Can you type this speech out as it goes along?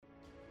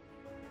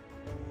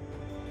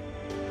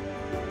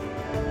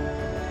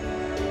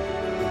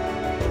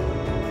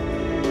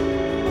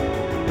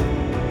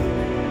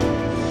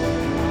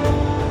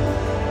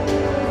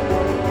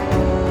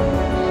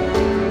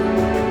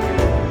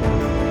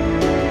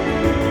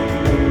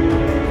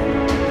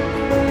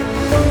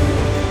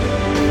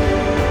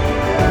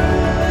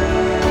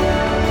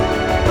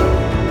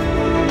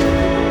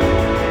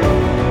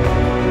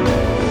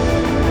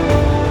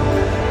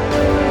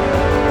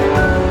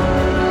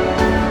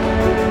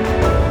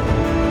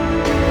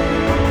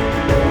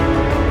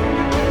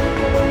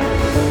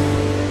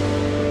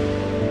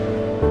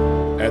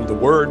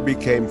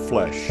became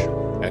flesh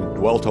and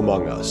dwelt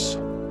among us,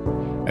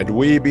 and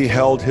we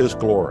beheld his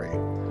glory,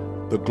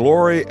 the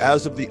glory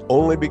as of the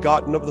only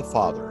begotten of the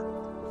Father,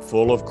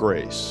 full of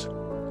grace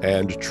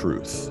and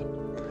truth.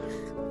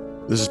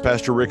 This is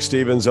Pastor Rick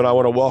Stevens, and I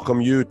want to welcome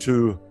you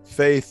to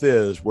Faith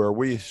Is, where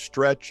we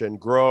stretch and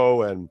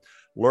grow and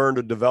learn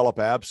to develop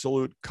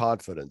absolute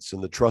confidence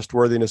in the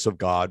trustworthiness of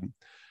God.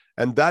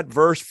 And that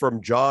verse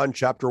from John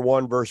chapter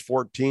 1, verse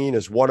 14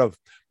 is one of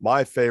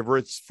my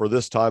favorites for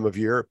this time of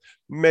year.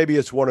 Maybe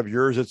it's one of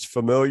yours. It's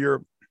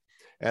familiar,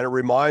 and it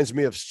reminds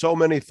me of so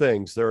many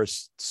things. There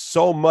is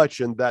so much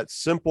in that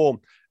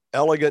simple,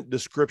 elegant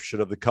description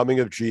of the coming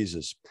of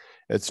Jesus.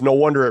 It's no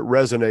wonder it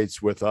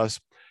resonates with us.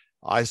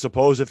 I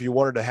suppose if you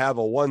wanted to have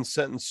a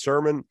one-sentence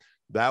sermon,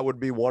 that would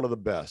be one of the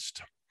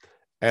best.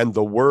 And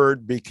the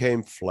Word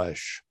became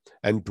flesh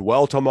and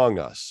dwelt among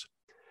us,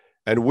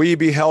 and we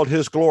beheld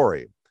his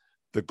glory,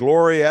 the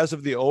glory as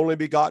of the only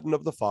begotten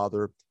of the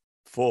Father,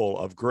 full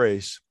of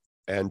grace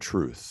and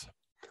truth.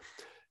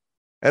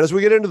 And as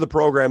we get into the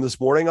program this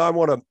morning, I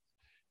want to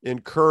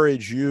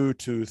encourage you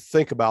to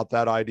think about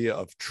that idea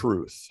of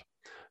truth.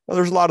 Now,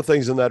 there's a lot of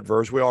things in that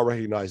verse. We all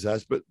recognize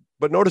that,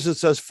 but notice it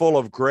says full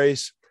of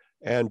grace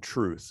and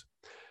truth.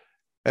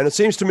 And it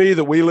seems to me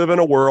that we live in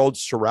a world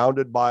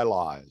surrounded by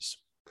lies.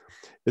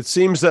 It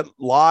seems that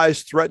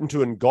lies threaten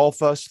to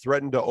engulf us,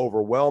 threaten to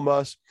overwhelm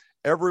us.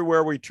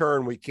 Everywhere we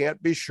turn, we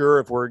can't be sure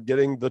if we're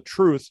getting the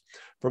truth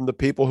from the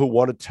people who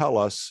want to tell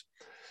us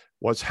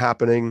what's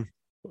happening,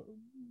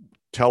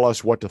 tell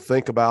us what to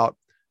think about,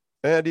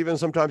 and even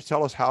sometimes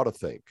tell us how to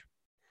think.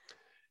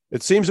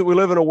 It seems that we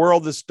live in a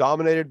world that's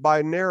dominated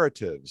by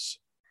narratives,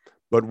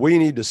 but we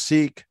need to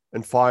seek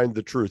and find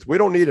the truth. We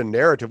don't need a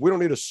narrative. We don't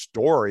need a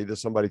story that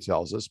somebody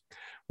tells us.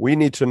 We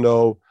need to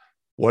know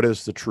what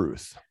is the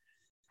truth.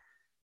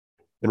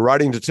 In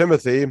writing to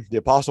Timothy, the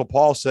Apostle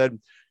Paul said,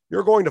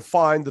 "You're going to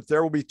find that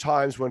there will be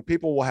times when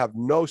people will have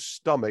no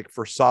stomach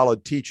for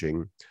solid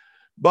teaching,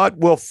 but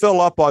will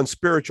fill up on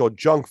spiritual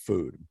junk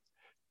food,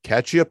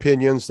 catchy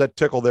opinions that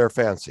tickle their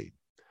fancy.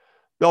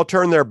 They'll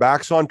turn their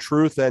backs on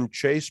truth and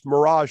chase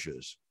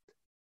mirages.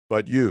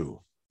 But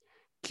you,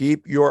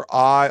 keep your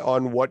eye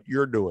on what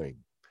you're doing.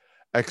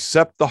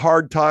 Accept the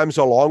hard times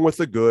along with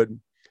the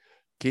good.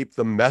 Keep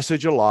the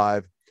message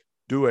alive.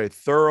 Do a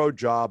thorough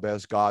job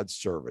as God's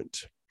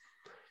servant."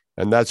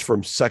 And that's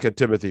from 2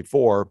 Timothy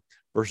 4,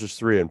 verses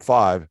 3 and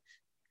 5,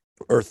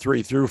 or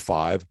 3 through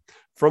 5,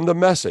 from the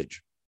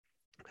Message.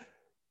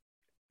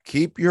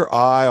 Keep your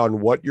eye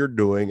on what you're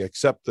doing.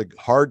 Accept the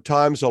hard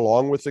times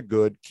along with the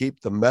good.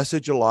 Keep the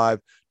message alive.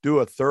 Do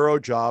a thorough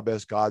job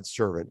as God's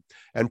servant.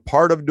 And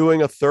part of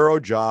doing a thorough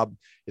job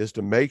is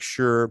to make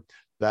sure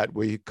that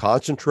we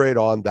concentrate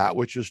on that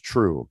which is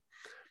true.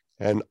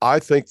 And I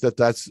think that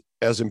that's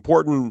as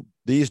important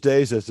these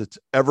days as it's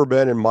ever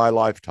been in my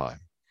lifetime.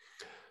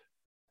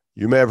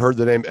 You may have heard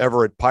the name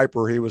Everett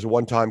Piper. He was a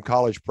one-time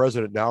college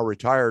president, now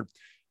retired,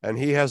 and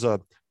he has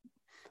a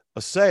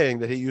saying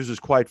that he uses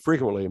quite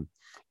frequently.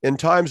 In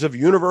times of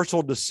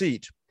universal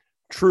deceit,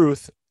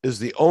 truth is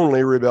the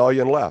only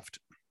rebellion left.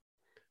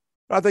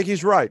 I think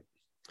he's right.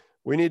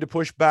 We need to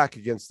push back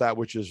against that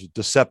which is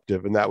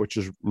deceptive and that which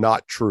is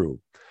not true.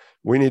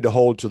 We need to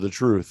hold to the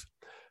truth.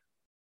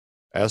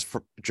 As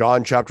for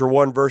John chapter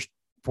 1, verse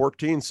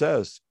 14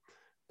 says,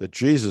 that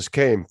Jesus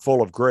came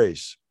full of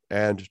grace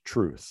and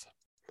truth.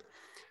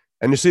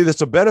 And you see, that's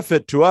a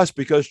benefit to us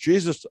because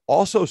Jesus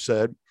also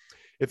said,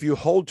 if you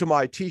hold to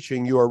my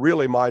teaching, you are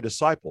really my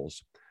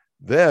disciples.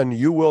 Then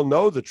you will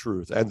know the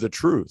truth, and the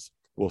truth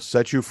will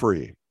set you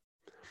free.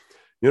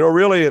 You know,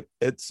 really,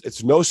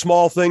 it's no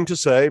small thing to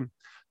say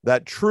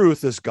that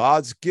truth is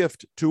God's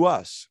gift to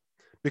us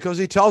because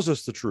he tells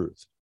us the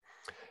truth.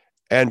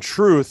 And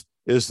truth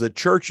is the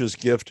church's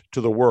gift to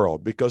the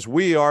world because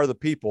we are the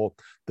people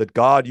that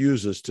God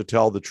uses to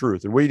tell the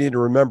truth. And we need to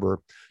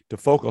remember to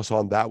focus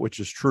on that which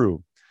is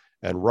true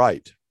and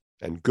right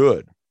and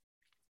good.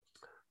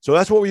 So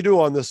that's what we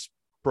do on this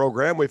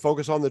program. We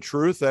focus on the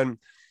truth and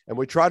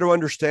we try to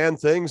understand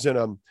things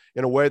in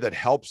a way that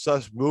helps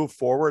us move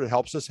forward. It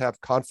helps us have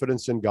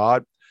confidence in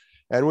God.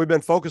 And we've been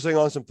focusing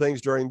on some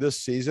things during this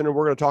season, and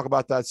we're going to talk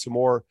about that some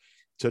more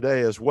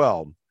today as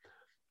well.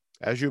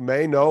 As you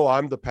may know,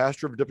 I'm the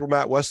pastor of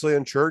Diplomat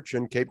Wesleyan Church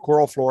in Cape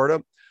Coral,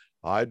 Florida.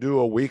 I do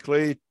a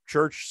weekly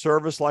church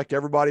service like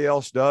everybody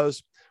else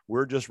does.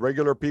 We're just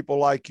regular people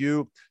like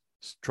you,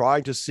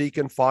 trying to seek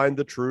and find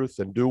the truth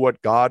and do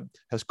what God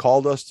has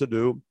called us to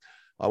do.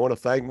 I want to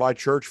thank my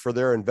church for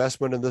their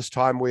investment in this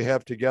time we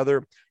have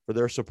together, for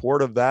their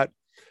support of that,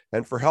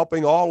 and for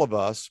helping all of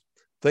us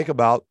think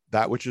about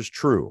that which is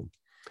true.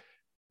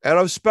 And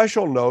of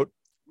special note,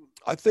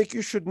 I think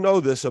you should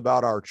know this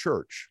about our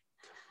church.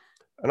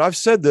 And I've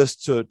said this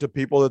to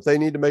people that they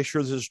need to make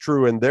sure this is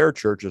true in their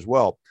church as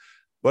well.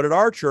 But at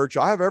our church,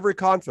 I have every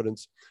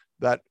confidence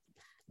that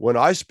when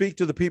I speak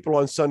to the people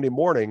on Sunday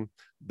morning,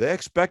 they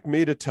expect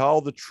me to tell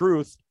the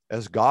truth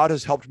as God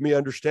has helped me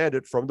understand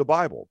it from the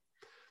Bible.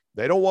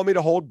 They don't want me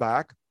to hold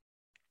back.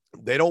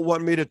 They don't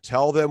want me to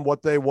tell them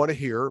what they want to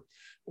hear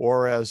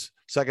Or as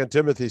Second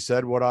Timothy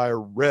said, what I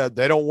read,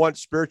 they don't want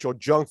spiritual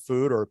junk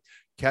food or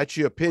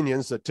catchy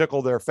opinions that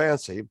tickle their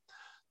fancy.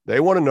 They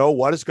want to know,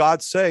 what is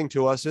God saying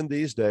to us in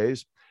these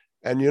days?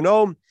 And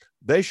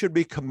they should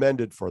be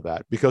commended for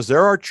that, because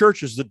there are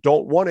churches that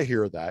don't want to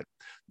hear that.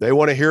 They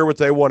want to hear what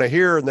they want to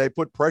hear, and they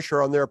put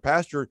pressure on their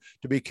pastor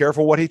to be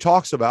careful what he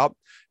talks about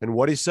and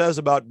what he says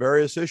about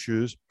various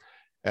issues.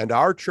 And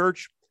our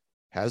church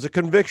has a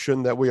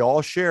conviction that we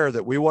all share,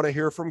 that we want to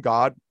hear from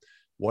God,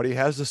 what he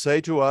has to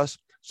say to us,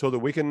 so that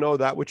we can know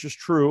that which is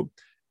true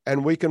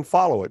and we can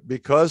follow it.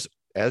 Because,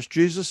 as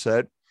Jesus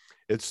said,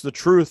 it's the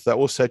truth that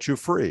will set you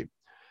free.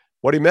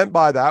 What he meant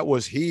by that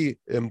was he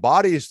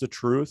embodies the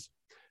truth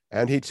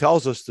and he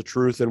tells us the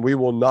truth, and we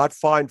will not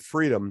find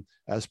freedom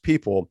as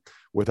people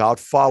without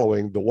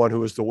following the one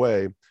who is the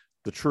way,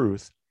 the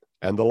truth,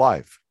 and the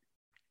life.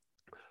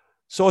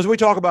 So as we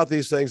talk about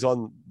these things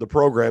on the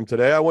program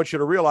today, I want you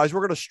to realize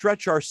we're going to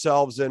stretch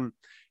ourselves in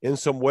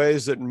some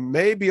ways that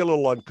may be a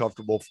little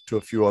uncomfortable to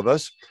a few of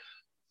us.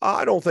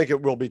 I don't think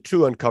it will be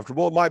too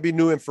uncomfortable. It might be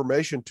new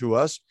information to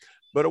us,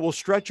 but it will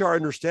stretch our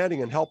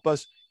understanding and help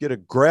us get a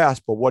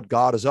grasp of what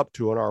God is up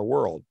to in our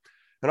world.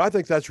 And I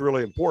think that's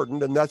really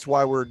important. And that's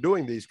why we're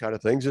doing these kind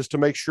of things, is to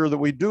make sure that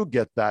we do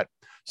get that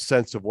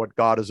sense of what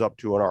God is up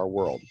to in our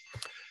world.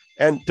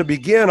 And to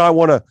begin, I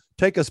want to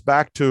take us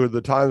back to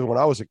the times when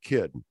I was a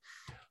kid.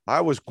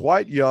 I was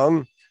quite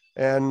young,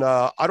 and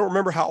I don't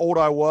remember how old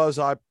I was.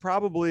 I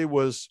probably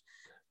was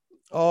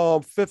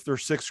fifth or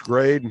sixth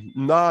grade,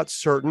 not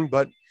certain,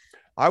 but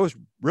I was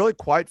really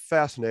quite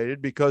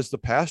fascinated because the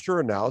pastor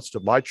announced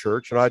of my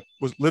church, and I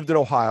lived in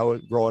Ohio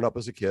growing up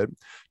as a kid,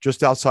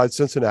 just outside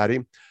Cincinnati.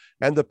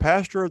 And the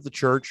pastor of the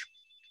church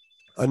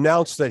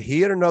announced that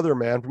he and another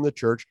man from the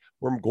church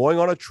were going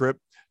on a trip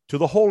to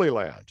the Holy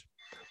Land.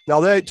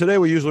 Now, today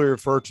we usually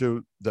refer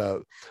to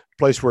the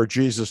place where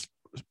Jesus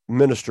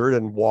ministered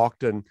and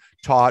walked and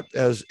taught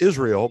as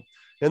Israel.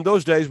 In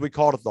those days, we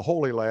called it the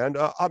Holy Land.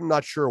 I'm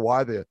not sure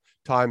why the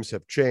times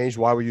have changed,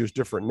 why we use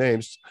different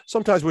names.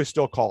 Sometimes we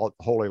still call it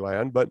the Holy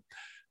Land, but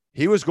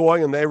he was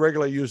going, and they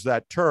regularly use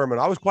that term. And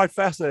I was quite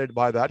fascinated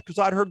by that, because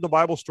I'd heard the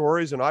Bible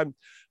stories and I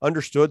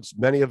understood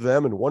many of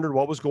them and wondered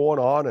what was going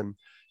on.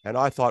 And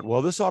I thought,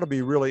 well, this ought to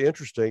be really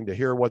interesting to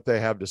hear what they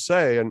have to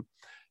say.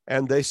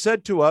 And they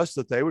said to us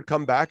that they would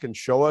come back and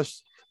show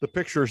us the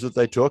pictures that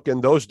they took.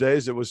 In those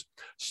days, it was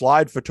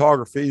slide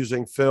photography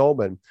using film.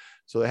 And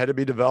so they had to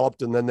be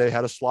developed. And then they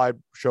had a slide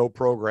show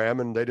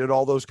program, and they did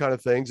all those kind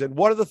of things. And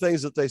one of the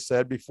things that they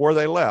said before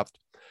they left,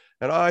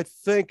 and I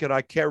think, and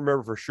I can't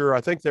remember for sure,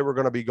 I think they were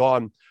going to be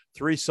gone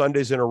 3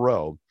 Sundays in a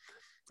row.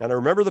 And I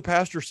remember the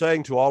pastor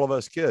saying to all of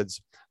us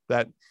kids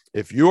that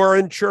if you are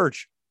in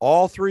church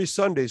all 3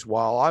 Sundays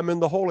while I'm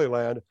in the Holy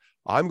Land,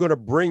 I'm going to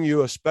bring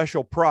you a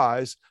special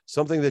prize,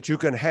 something that you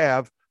can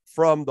have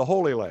from the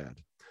Holy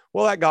Land.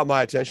 Well, that got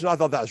my attention. I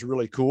thought that was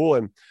really cool.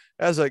 And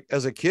as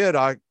a kid,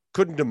 I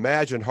couldn't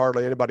imagine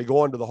hardly anybody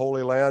going to the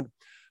Holy Land.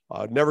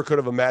 Never could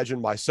have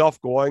imagined myself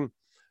going.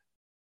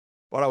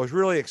 But I was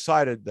really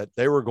excited that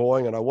they were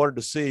going, and I wanted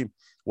to see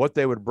what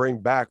they would bring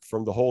back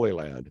from the Holy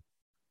Land.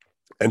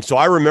 And so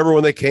I remember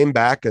when they came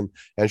back, and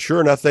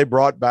sure enough, they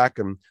brought back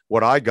and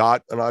what I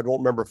got, and I don't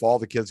remember if all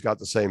the kids got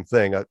the same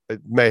thing.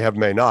 It may have,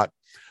 may not.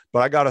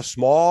 But I got a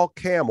small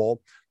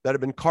camel that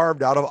had been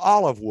carved out of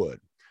olive wood.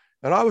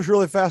 And I was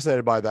really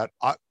fascinated by that.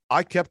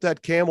 I kept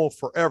that camel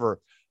forever.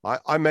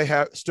 I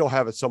may still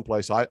have it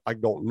someplace. I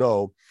don't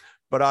know.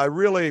 But I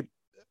really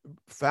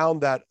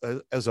found that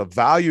as a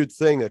valued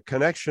thing, a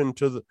connection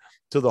to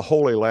the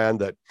Holy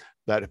Land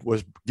that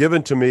was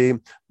given to me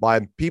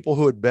by people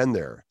who had been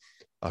there,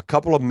 a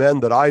couple of men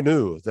that I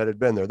knew that had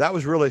been there. That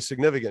was really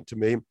significant to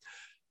me.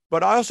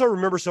 But I also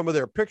remember some of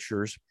their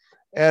pictures,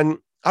 and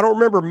I don't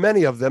remember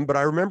many of them, but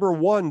I remember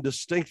one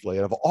distinctly,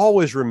 and I've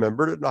always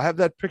remembered it, and I have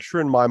that picture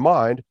in my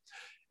mind.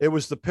 It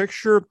was the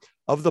picture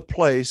of the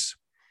place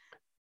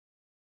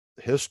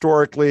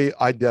historically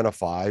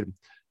identified,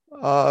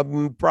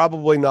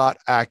 probably not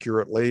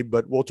accurately,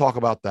 but we'll talk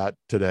about that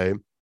today.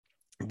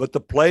 But the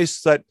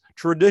place that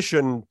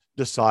tradition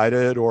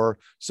decided, or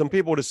some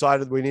people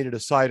decided we needed a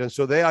site, and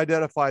so they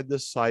identified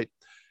this site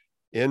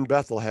in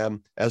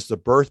Bethlehem as the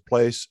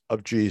birthplace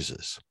of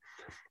Jesus.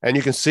 And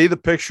you can see the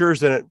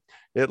pictures, and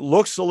it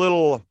looks a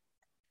little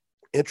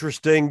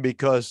interesting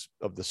because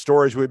of the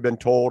stories we've been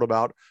told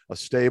about a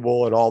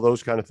stable and all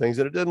those kind of things.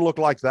 And it didn't look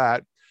like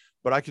that,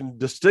 but I can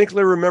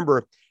distinctly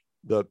remember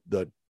the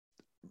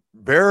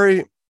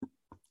very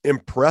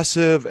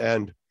impressive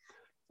and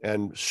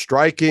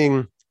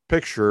striking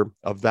picture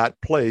of that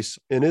place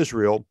in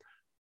Israel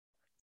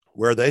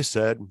where they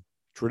said,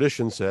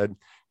 tradition said,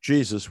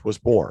 Jesus was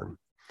born.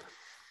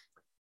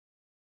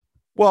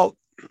 Well,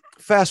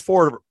 fast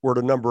forward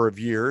a number of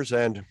years,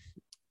 and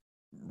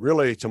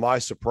really to my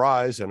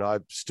surprise, and I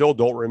still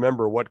don't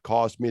remember what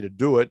caused me to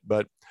do it,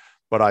 but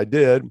I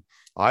did.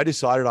 I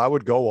decided I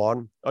would go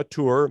on a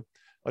tour,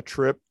 a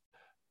trip.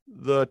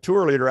 The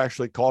tour leader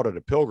actually called it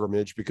a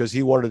pilgrimage because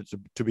he wanted it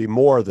to be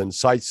more than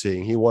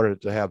sightseeing. He wanted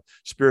it to have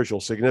spiritual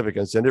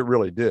significance, and it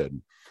really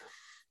did.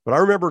 But I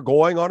remember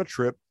going on a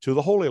trip to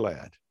the Holy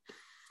Land.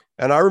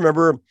 And I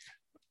remember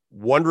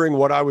wondering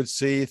what I would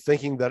see,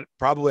 thinking that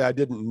probably I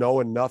didn't know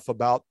enough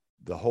about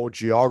the whole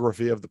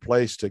geography of the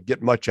place to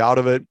get much out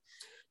of it.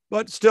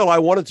 But still, I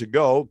wanted to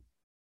go.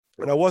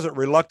 And I wasn't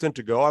reluctant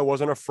to go. I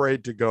wasn't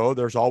afraid to go.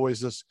 There's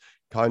always this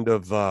kind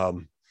of,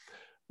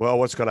 well,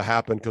 what's going to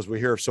happen? Because we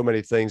hear of so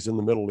many things in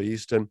the Middle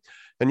East. And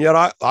yet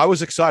I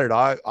was excited.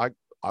 I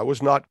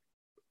was not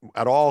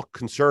at all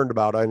concerned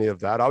about any of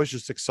that. I was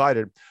just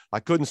excited. I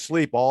couldn't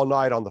sleep all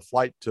night on the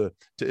flight to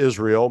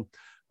Israel.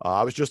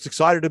 I was just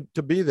excited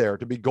to be there,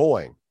 to be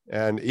going,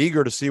 and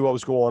eager to see what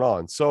was going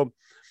on. So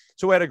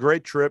we had a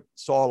great trip,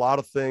 saw a lot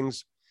of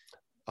things,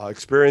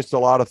 experienced a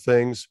lot of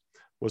things,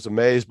 was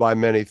amazed by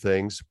many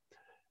things.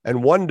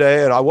 And one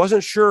day, and I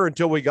wasn't sure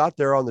until we got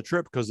there on the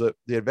trip, because the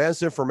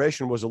advanced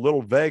information was a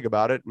little vague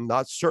about it and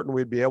not certain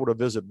we'd be able to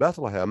visit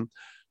Bethlehem.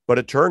 But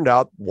it turned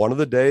out one of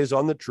the days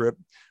on the trip,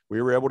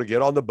 we were able to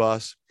get on the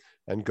bus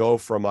and go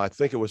from, I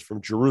think it was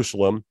from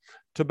Jerusalem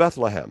to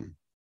Bethlehem.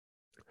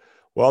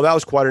 Well, that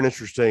was quite an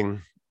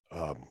interesting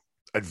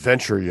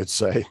adventure, you'd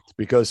say,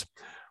 because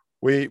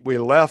we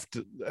left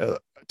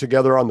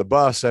together on the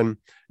bus, and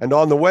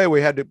on the way we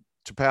had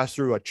to pass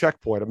through a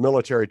checkpoint, a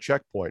military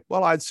checkpoint.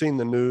 Well, I'd seen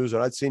the news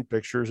and I'd seen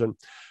pictures, and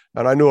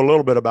I knew a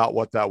little bit about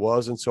what that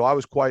was, and so I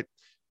was quite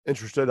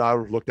interested. I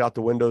looked out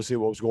the window to see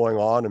what was going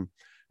on,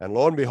 and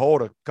lo and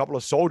behold, a couple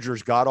of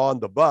soldiers got on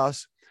the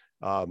bus,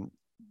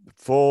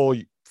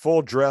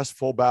 full dress,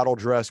 full battle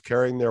dress,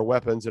 carrying their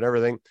weapons and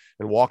everything,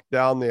 and walked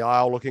down the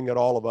aisle looking at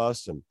all of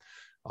us. And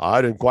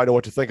I didn't quite know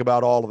what to think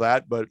about all of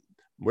that, but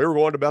we were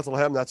going to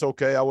Bethlehem. That's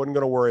okay. I wasn't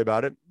going to worry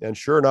about it. And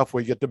sure enough,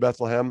 we get to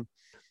Bethlehem,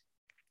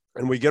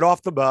 and we get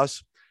off the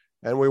bus,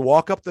 and we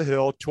walk up the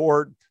hill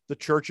toward the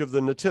Church of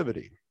the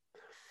Nativity.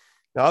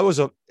 Now, it was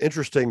an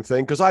interesting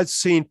thing because I'd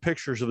seen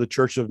pictures of the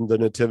Church of the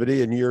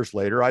Nativity, and years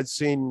later, I'd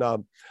seen,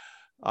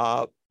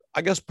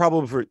 I guess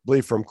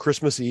probably from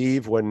Christmas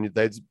Eve when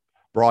they'd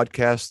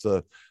broadcast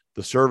the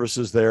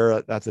services there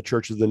at the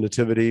Church of the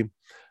Nativity.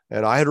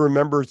 And I had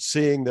remembered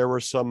seeing there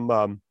were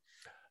some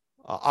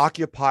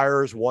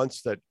occupiers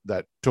once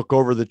that took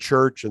over the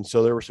church. And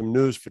so there was some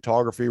news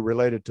photography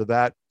related to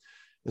that.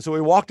 And so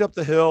we walked up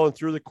the hill and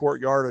through the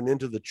courtyard and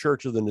into the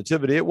Church of the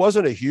Nativity. It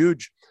wasn't a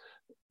huge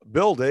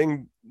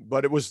building,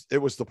 but it was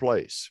the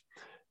place.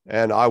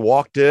 And I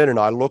walked in and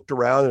I looked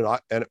around,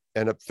 and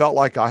it felt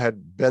like I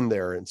had been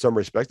there in some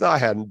respects. I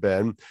hadn't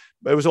been,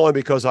 but it was only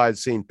because I had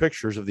seen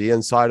pictures of the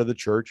inside of the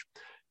church.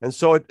 And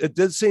so it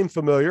did seem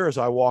familiar as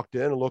I walked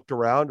in and looked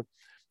around.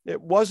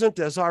 It wasn't,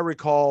 as I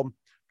recall,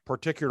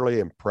 particularly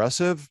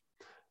impressive,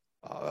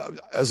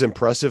 as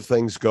impressive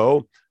things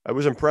go. It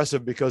was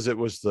impressive because it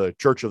was the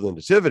Church of the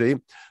Nativity,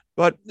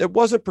 but it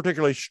wasn't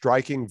particularly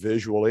striking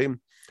visually.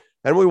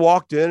 And we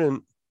walked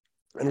in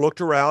and looked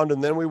around,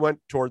 and then we went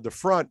toward the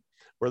front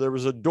where there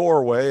was a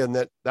doorway, and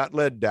that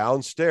led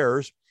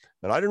downstairs.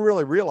 And I didn't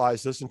really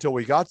realize this until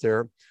we got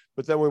there,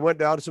 but then we went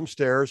down some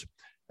stairs,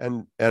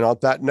 and on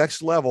that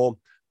next level,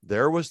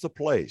 there was the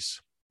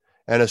place.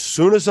 And as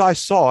soon as I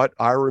saw it,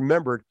 I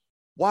remembered,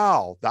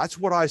 wow, that's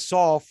what I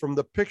saw from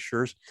the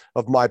pictures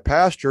of my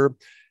pastor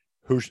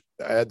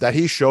that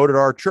he showed at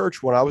our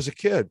church when I was a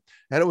kid.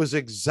 And it was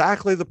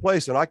exactly the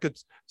place. And I could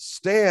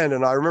stand,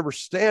 and I remember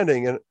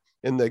standing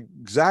in the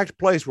exact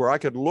place where I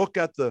could look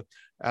at the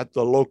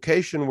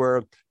location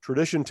where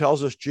tradition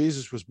tells us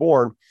Jesus was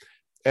born.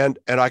 And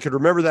I could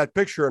remember that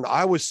picture, and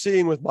I was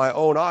seeing with my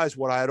own eyes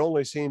what I had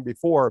only seen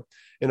before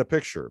in a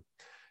picture.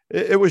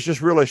 It was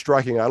just really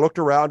striking. I looked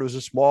around. It was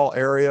a small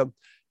area,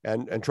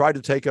 and tried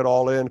to take it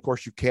all in. Of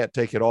course, you can't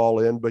take it all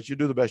in, but you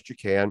do the best you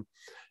can.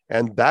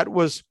 And that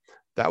was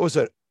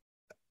a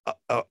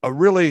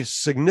really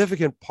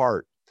significant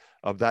part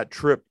of that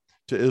trip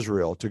to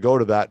Israel, to go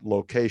to that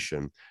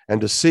location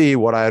and to see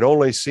what I had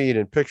only seen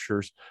in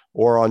pictures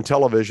or on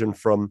television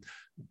from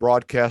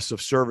broadcasts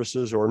of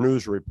services or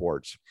news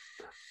reports.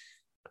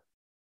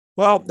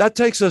 Well, that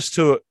takes us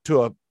to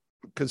a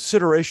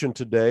consideration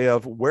today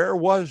of where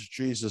was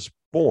Jesus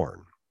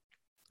born?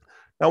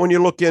 Now, when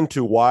you look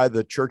into why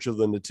the Church of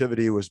the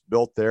Nativity was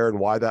built there and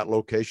why that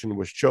location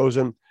was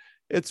chosen,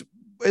 it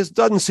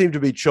doesn't seem to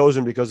be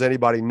chosen because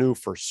anybody knew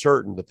for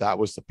certain that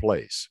was the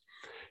place.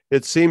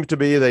 It seemed to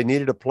be they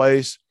needed a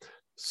place.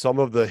 Some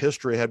of the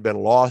history had been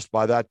lost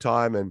by that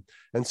time,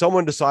 and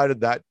someone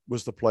decided that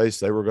was the place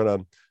they were going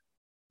to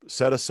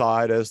set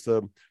aside as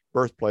the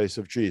birthplace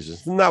of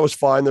Jesus. And that was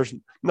fine. There's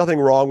nothing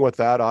wrong with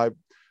that.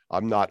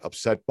 I'm not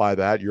upset by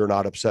that. You're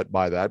not upset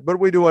by that. But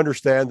we do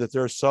understand that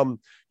there's some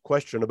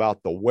question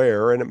about the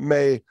where, and it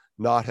may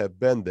not have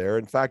been there.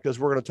 In fact, as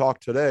we're going to talk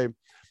today,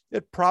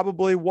 it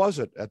probably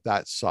wasn't at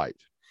that site.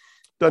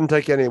 Doesn't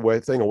take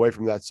anything away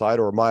from that site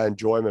or my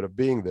enjoyment of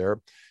being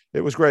there. It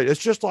was great. It's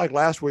just like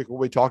last week when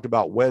we talked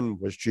about when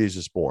was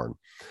Jesus born.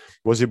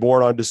 Was he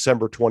born on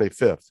December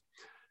 25th?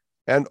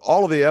 And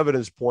all of the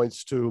evidence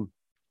points to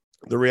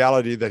the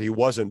reality that he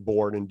wasn't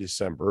born in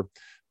December,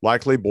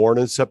 likely born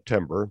in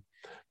September.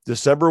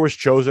 December was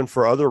chosen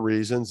for other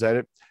reasons,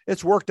 and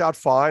it's worked out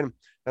fine.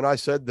 And I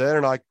said then,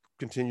 and I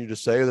continue to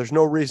say there's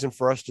no reason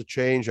for us to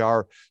change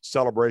our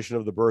celebration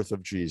of the birth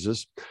of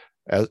Jesus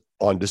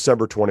on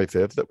December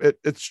 25th.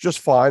 It's just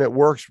fine. It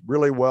works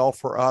really well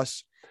for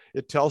us.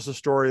 It tells the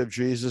story of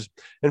Jesus.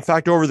 In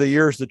fact, over the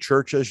years, the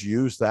church has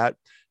used that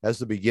as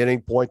the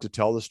beginning point to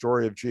tell the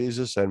story of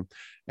Jesus and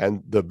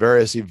the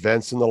various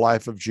events in the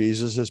life of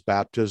Jesus, his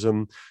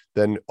baptism,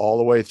 then all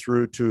the way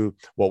through to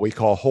what we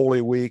call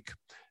Holy Week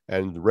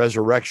and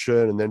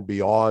resurrection, and then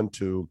beyond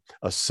to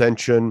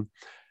ascension,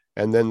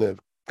 and then the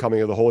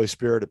coming of the Holy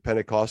Spirit at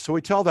Pentecost. So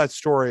we tell that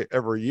story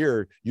every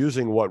year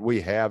using what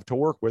we have to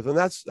work with, and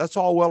that's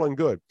all well and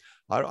good.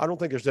 I don't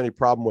think there's any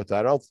problem with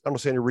that. I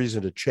don't see any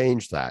reason to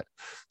change that.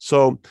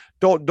 So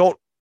don't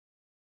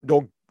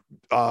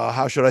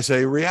how should I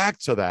say,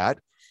 react to that.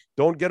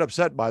 Don't get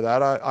upset by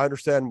that. I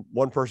understand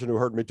one person who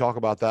heard me talk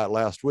about that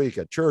last week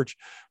at church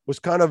was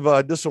kind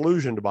of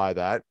disillusioned by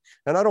that.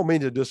 And I don't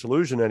mean to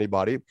disillusion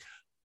anybody.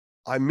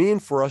 I mean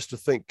for us to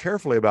think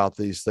carefully about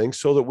these things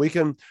so that we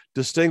can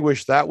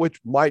distinguish that which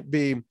might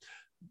be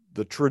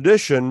the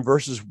tradition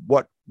versus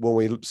what, when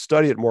we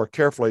study it more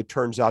carefully,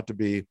 turns out to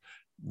be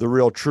the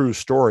real true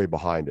story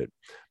behind it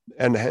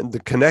and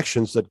the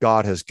connections that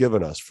God has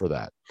given us for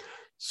that.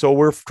 So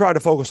we're trying to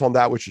focus on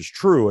that which is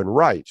true and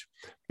right,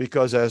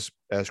 because as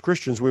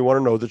Christians, we want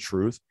to know the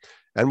truth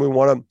and we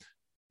want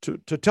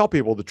to tell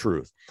people the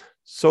truth.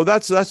 So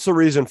that's the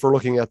reason for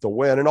looking at the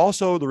when, and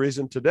also the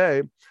reason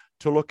today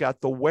to look at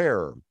the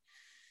where,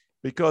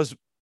 because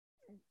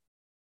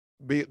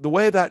the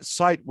way that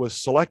site was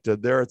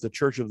selected there at the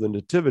Church of the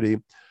Nativity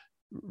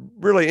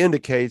really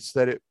indicates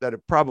that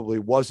it probably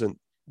wasn't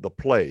the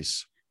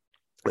place.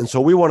 And so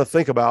we want to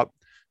think about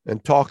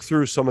and talk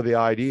through some of the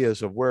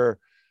ideas of where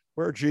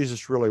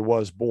Jesus really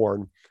was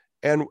born,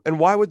 and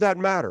why would that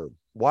matter?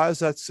 Why is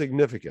that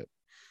significant?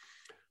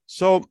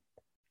 So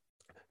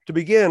to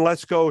begin,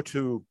 let's go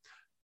to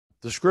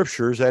the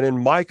scriptures, and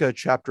in Micah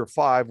chapter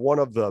 5, one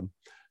of the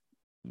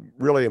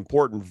really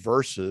important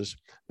verses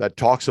that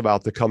talks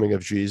about the coming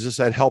of Jesus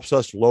and helps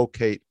us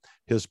locate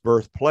his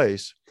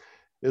birthplace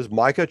is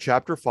Micah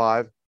chapter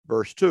 5,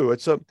 verse 2.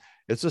 It's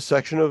a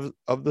section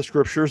of the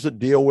scriptures that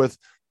deal with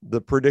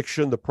the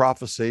prediction, the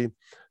prophecy,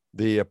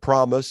 the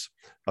promise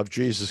of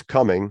Jesus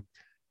coming.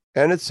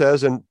 And it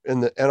says in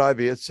the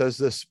NIV, it says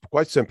this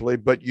quite simply: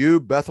 "But you,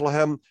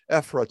 Bethlehem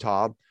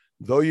Ephratah,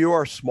 though you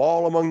are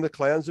small among the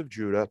clans of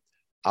Judah,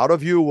 out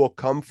of you will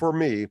come for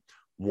me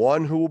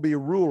one who will be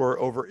ruler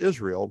over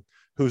Israel,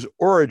 whose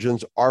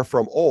origins are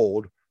from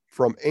old,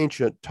 from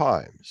ancient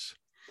times."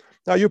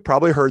 Now, you've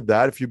probably heard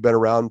that if you've been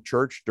around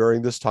church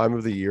during this time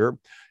of the year.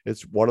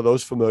 It's one of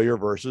those familiar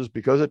verses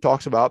because it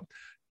talks about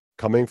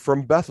coming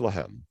from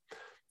Bethlehem.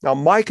 Now,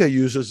 Micah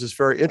uses this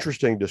very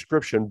interesting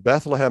description,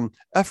 Bethlehem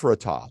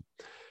Ephratah.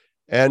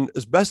 And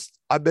as best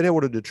I've been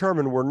able to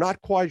determine, we're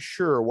not quite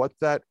sure what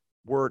that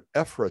word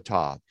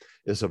Ephratah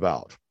is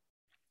about.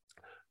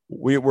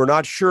 We're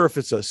not sure if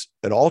it's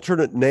an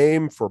alternate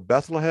name for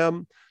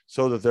Bethlehem,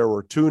 so that there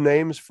were two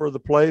names for the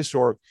place,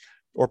 or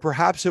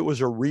perhaps it was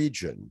a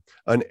region,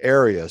 an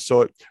area.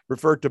 So it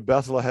referred to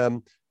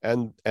Bethlehem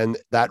and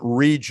that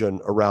region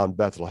around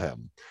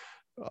Bethlehem.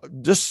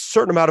 Just a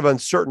certain amount of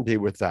uncertainty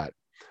with that.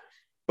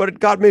 But it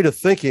got me to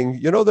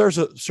thinking, there's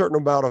a certain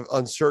amount of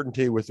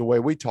uncertainty with the way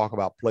we talk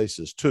about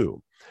places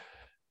too.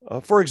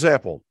 For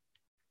example,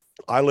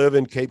 I live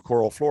in Cape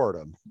Coral,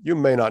 Florida. You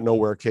may not know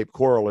where Cape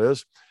Coral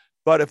is,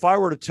 but if I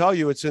were to tell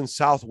you it's in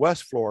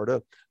Southwest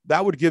Florida,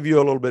 that would give you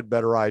a little bit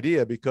better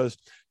idea, because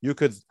you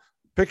could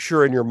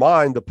picture in your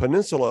mind the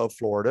peninsula of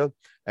Florida,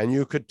 and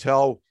you could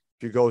tell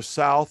if you go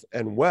south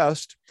and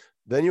west,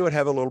 then you would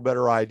have a little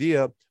better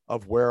idea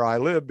of where I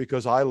live,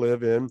 because I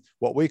live in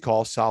what we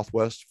call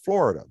Southwest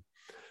Florida.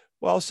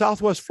 Well,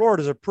 Southwest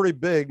Florida is a pretty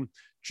big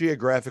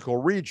geographical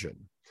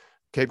region.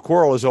 Cape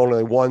Coral is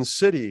only one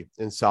city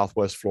in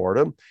Southwest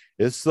Florida.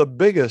 It's the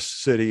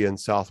biggest city in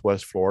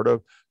Southwest Florida,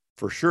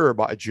 for sure,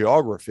 by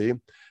geography.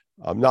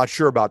 I'm not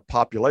sure about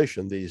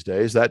population these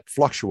days. That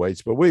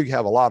fluctuates, but we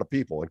have a lot of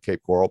people in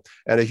Cape Coral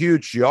and a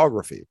huge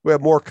geography. We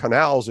have more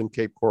canals in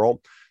Cape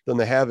Coral than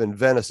they have in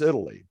Venice,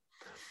 Italy.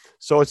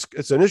 So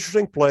it's an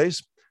interesting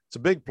place. It's a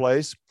big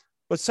place.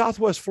 But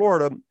Southwest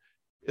Florida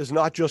is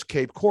not just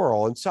Cape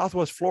Coral, and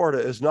Southwest Florida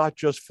is not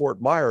just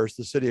Fort Myers,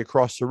 the city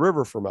across the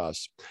river from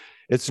us.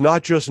 It's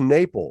not just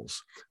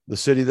Naples, the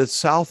city that's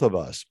south of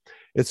us.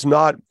 It's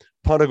not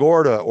Punta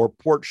Gorda or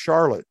Port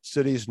Charlotte,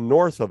 cities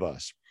north of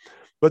us.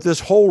 But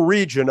this whole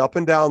region up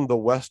and down the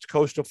west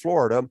coast of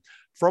Florida,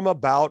 from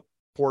about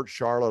Port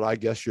Charlotte, I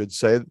guess you'd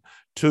say,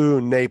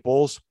 to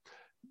Naples,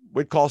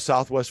 we'd call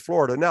Southwest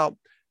Florida. Now,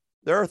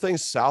 there are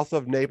things south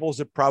of Naples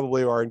that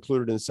probably are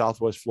included in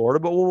Southwest Florida,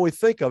 but when we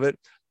think of it,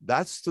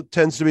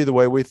 tends to be the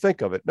way we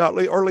think of it, or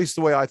at least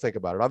the way I think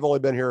about it. I've only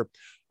been here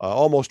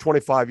almost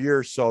 25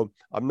 years, so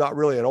I'm not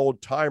really an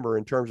old timer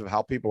in terms of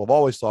how people have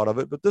always thought of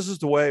it, but this is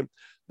the way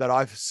that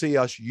I see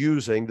us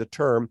using the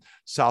term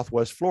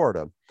Southwest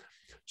Florida.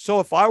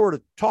 So if I were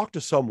to talk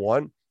to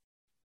someone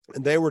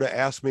and they were to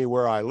ask me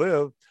where I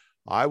live,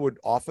 I would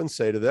often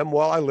say to them,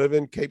 well, I live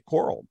in Cape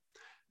Coral.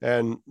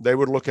 And they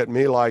would look at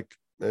me like,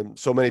 and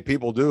so many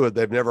people do it,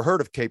 they've never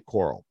heard of Cape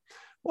Coral.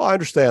 Well, I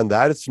understand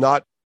that. It's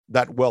not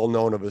that well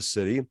known of a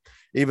city,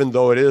 even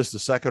though it is the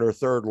second or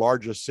third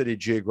largest city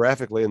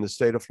geographically in the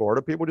state of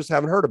Florida. People just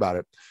haven't heard about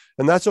it,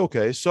 and that's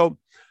okay. So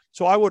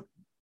I would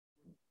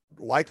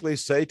likely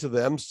say to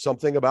them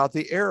something about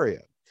the area.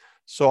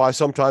 So I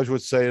sometimes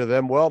would say to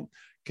them, well,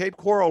 Cape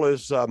Coral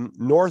is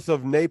north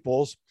of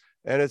Naples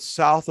and it's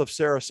south of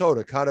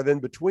Sarasota, kind of in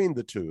between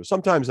the two.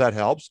 Sometimes that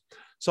helps.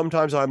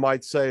 Sometimes I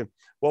might say,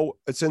 well,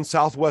 it's in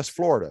Southwest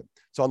Florida.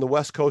 It's on the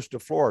west coast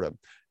of Florida.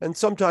 And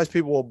sometimes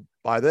people will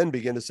by then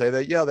begin to say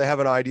that, yeah, they have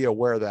an idea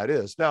where that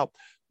is. Now,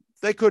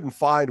 they couldn't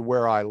find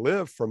where I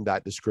live from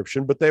that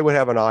description, but they would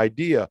have an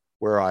idea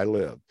where I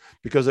live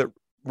because it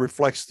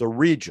reflects the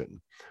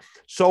region.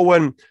 So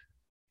when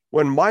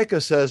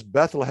Micah says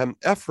Bethlehem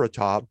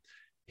Ephratah,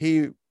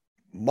 he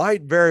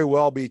might very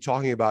well be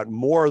talking about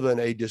more than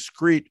a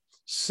discrete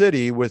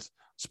city with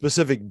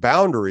specific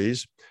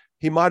boundaries.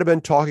 He might have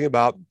been talking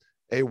about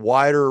a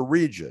wider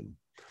region.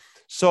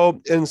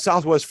 So in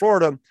Southwest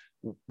Florida,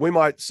 we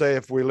might say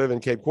if we live in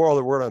Cape Coral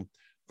that we're going to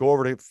go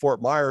over to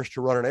Fort Myers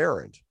to run an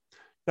errand.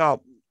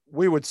 Now,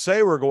 we would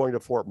say we're going to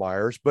Fort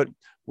Myers, but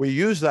we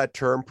use that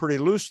term pretty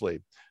loosely.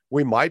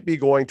 We might be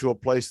going to a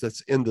place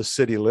that's in the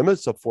city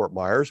limits of Fort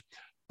Myers,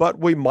 but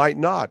we might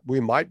not.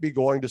 We might be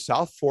going to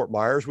South Fort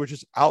Myers, which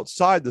is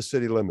outside the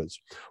city limits.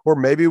 Or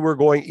maybe we're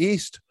going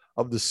east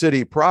of the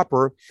city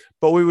proper,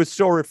 but we would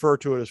still refer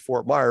to it as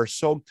Fort Myers.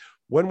 So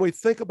when we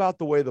think about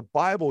the way the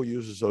Bible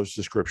uses those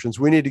descriptions,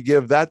 we need to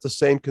give that the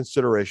same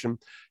consideration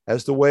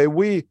as the way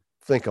we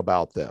think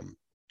about them.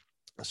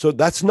 So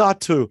that's not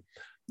to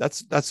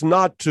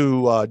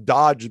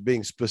dodge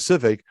being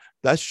specific.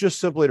 That's just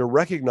simply to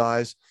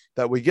recognize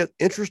that we get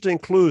interesting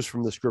clues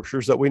from the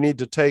scriptures that we need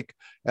to take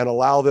and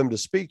allow them to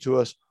speak to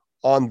us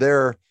on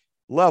their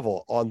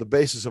level, on the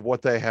basis of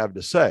what they have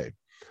to say.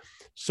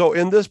 So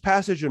in this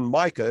passage in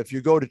Micah, if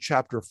you go to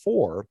chapter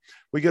 4,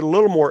 we get a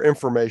little more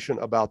information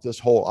about this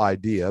whole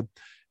idea,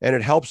 and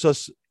it helps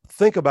us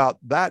think about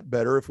that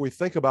better if we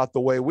think about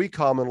the way we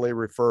commonly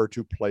refer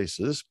to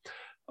places.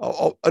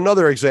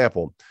 Another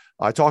example,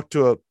 I talked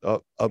to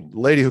a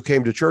lady who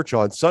came to church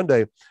on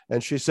Sunday,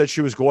 and she said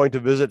she was going to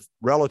visit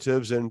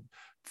relatives in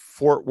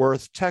Fort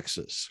Worth,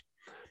 Texas.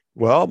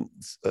 Well,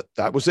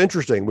 that was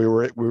interesting. We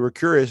were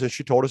curious, and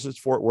she told us it's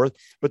Fort Worth.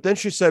 But then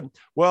she said,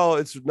 well,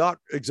 it's not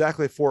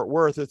exactly Fort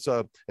Worth.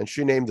 And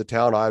she named the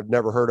town I've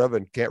never heard of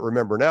and can't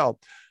remember now.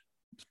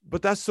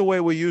 But that's the way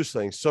we use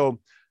things.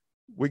 So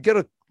we get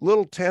a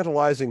little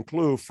tantalizing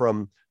clue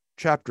from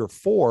chapter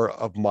 4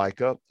 of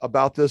Micah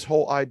about this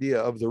whole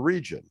idea of the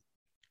region.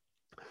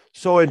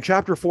 So in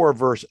chapter 4,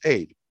 verse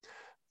 8,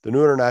 the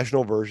New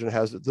International Version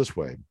has it this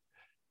way: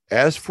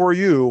 "As for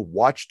you,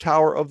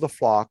 watchtower of the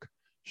flock,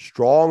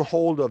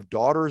 stronghold of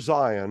daughter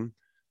Zion,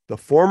 the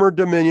former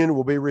dominion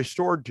will be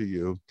restored to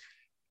you.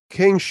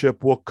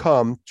 Kingship will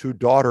come to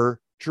daughter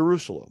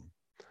Jerusalem."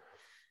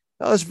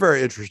 Now, that's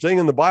very interesting.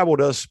 And the Bible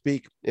does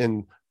speak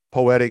in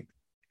poetic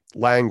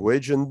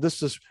language, and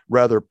this is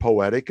rather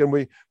poetic. And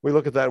we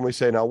look at that and we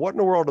say, now, what in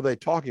the world are they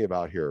talking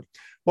about here?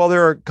 Well,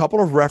 there are a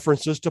couple of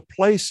references to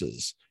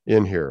places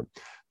in here.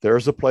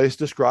 There's a place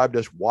described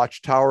as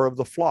watchtower of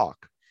the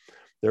flock.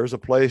 There's a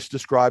place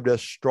described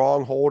as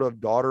stronghold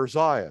of daughter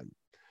Zion.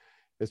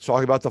 It's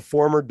talking about the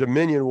former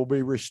dominion will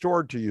be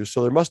restored to you.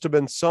 So there must have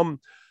been some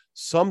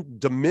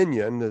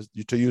dominion,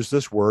 to use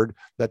this word,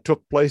 that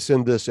took place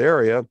in this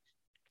area.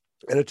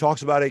 And it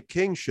talks about a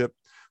kingship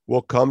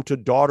will come to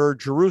daughter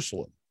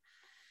Jerusalem.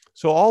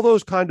 So all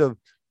those kind of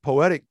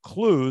poetic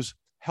clues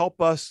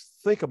help us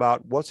think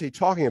about what's he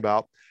talking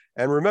about.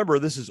 And remember,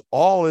 this is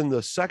all in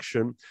the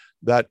section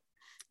that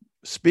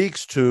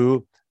speaks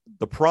to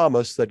the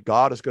promise that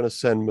God is going to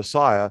send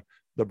Messiah,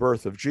 the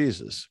birth of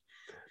Jesus.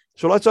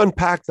 So let's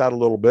unpack that a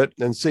little bit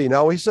and see.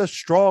 Now, he says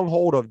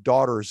stronghold of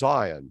daughter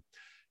Zion,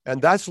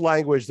 and that's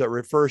language that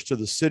refers to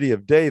the city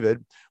of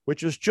David,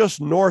 which is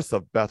just north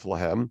of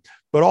Bethlehem,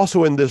 but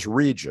also in this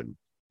region.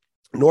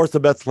 North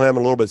of Bethlehem, a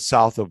little bit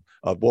south of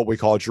what we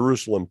call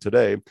Jerusalem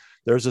today,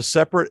 there's a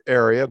separate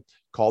area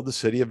called the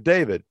city of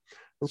David.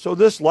 And so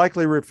this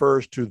likely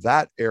refers to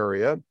that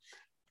area. Of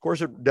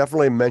course, it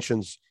definitely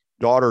mentions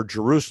daughter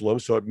Jerusalem,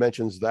 so it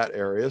mentions that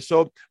area.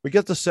 So we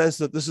get the sense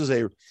that this is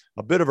a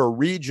bit of a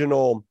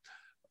regional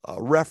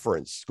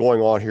reference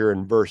going on here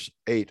in verse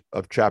 8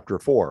 of chapter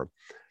 4.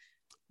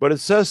 But it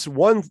says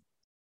one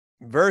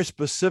very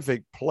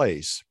specific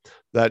place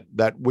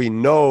that we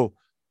know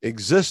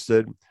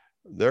existed.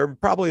 There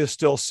probably is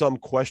still some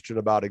question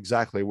about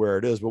exactly where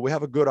it is, but we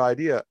have a good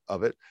idea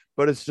of it.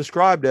 But it's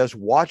described as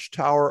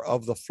watchtower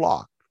of the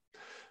flock.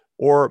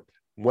 Or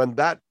when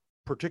that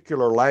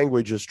particular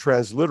language is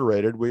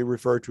transliterated, we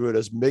refer to it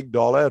as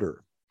Migdal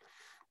Eder.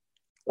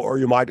 Or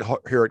you might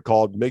hear it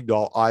called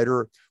Migdal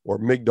Eder or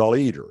Migdal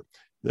Eder.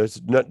 There's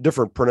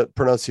different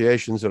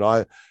pronunciations, and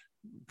I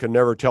can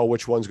never tell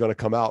which one's going to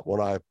come out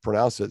when I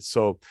pronounce it.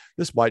 So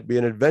this might be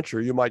an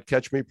adventure. You might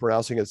catch me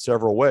pronouncing it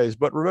several ways.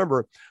 But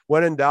remember,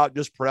 when in doubt,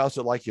 just pronounce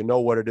it like you know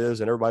what it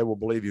is, and everybody will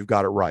believe you've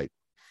got it right.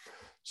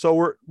 So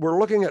we're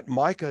looking at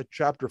Micah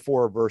chapter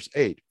 4, verse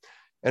 8.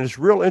 And it's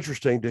real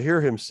interesting to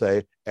hear him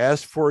say,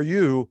 as for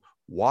you,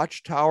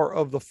 watchtower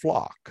of the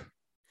flock.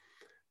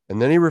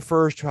 And then he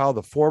refers to how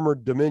the former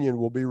dominion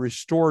will be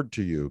restored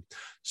to you.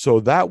 So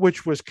that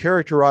which was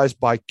characterized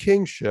by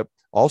kingship,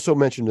 also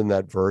mentioned in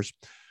that verse,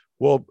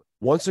 will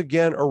once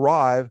again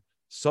arrive,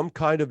 some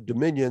kind of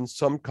dominion,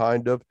 some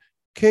kind of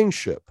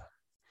kingship.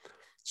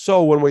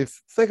 So when we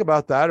think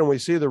about that and we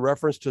see the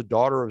reference to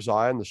daughter of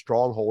Zion, the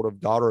stronghold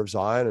of daughter of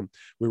Zion, and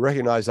we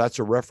recognize that's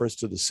a reference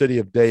to the city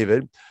of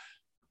David,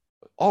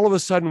 all of a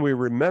sudden we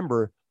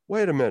remember,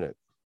 wait a minute,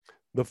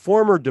 the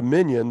former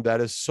dominion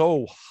that is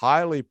so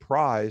highly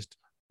prized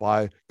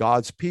by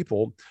God's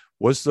people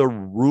was the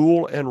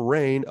rule and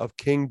reign of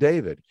King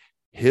David.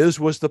 His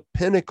was the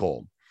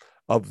pinnacle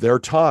of their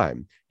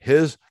time.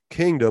 His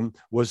kingdom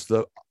was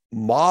the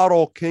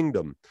model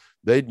kingdom.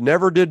 They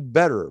never did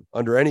better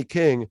under any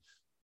king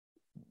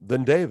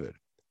than David.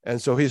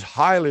 And so he's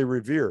highly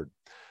revered.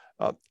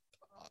 I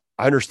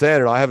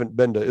understand, and I haven't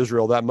been to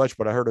Israel that much,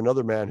 but I heard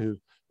another man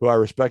who I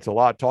respect a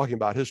lot talking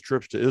about his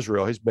trips to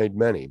Israel. He's made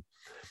many.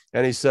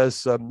 And he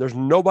says, there's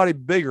nobody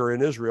bigger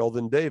in Israel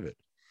than David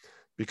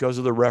because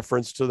of the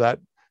reference to that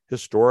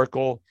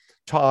historical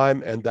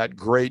time and that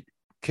great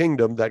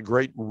kingdom, that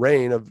great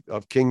reign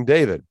of King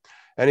David.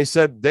 And he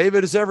said,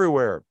 David is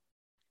everywhere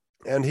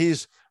and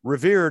he's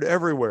revered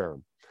everywhere.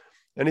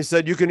 And he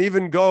said, you can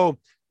even go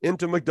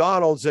into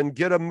McDonald's and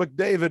get a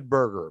McDavid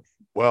burger.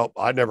 Well,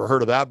 I'd never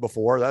heard of that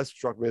before. That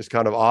struck me as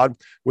kind of odd.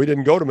 We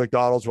didn't go to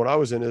McDonald's when I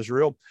was in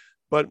Israel,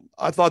 but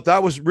I thought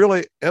that was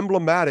really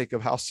emblematic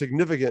of how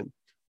significant,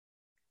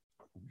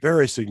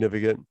 very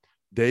significant,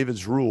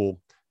 David's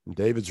rule and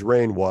David's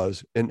reign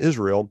was in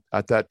Israel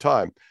at that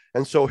time.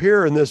 And so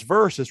here in this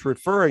verse, it's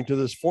referring to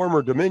this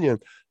former dominion,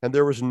 and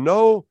there was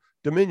no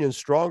dominion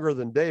stronger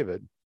than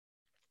David.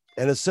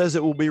 And it says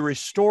it will be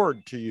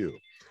restored to you.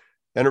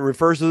 And it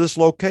refers to this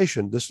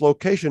location. This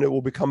location, it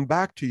will become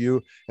back to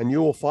you, and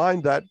you will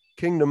find that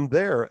kingdom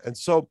there. And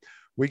so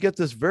we get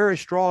this very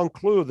strong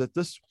clue that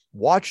this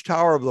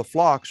watchtower of the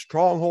flock,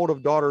 stronghold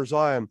of daughter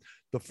Zion,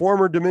 the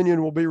former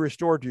dominion will be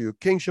restored to you.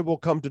 Kingship will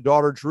come to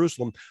daughter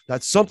Jerusalem.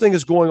 That something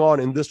is going on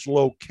in this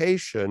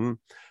location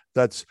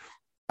that's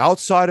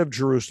outside of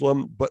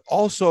Jerusalem, but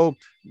also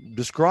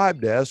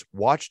described as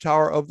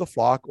watchtower of the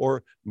flock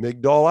or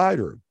Migdal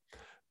Eder.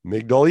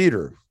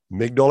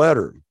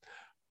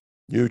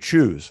 You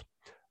choose.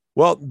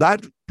 Well,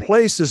 that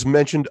place is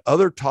mentioned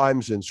other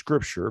times in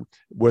Scripture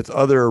with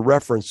other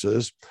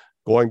references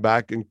going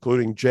back,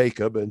 including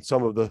Jacob and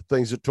some of the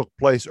things that took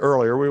place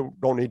earlier. We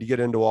don't need to get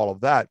into all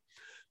of that.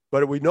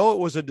 But we know it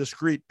was a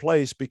discrete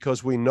place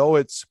because we know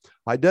it's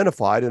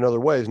identified in other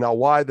ways. Now,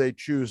 why they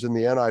choose in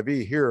the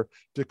NIV here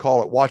to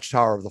call it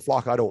watchtower of the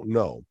flock, I don't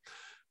know.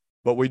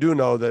 But we do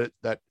know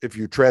that if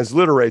you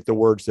transliterate the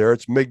words there,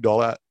 it's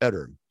Migdal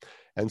Eder.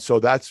 And so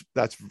that's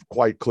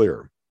quite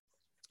clear.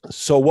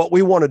 So what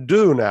we want to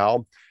do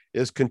now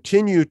is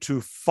continue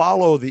to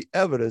follow the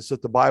evidence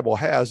that the Bible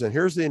has. And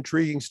here's the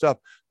intriguing stuff.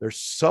 There's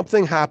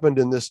something happened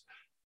in this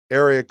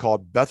area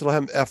called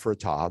Bethlehem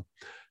Ephratah,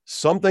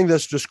 something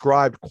that's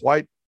described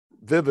quite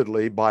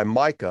vividly by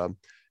Micah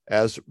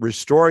as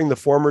restoring the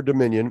former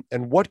dominion.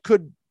 And what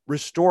could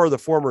restore the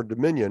former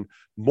dominion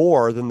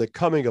more than the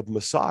coming of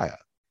Messiah?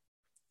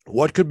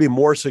 What could be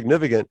more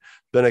significant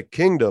than a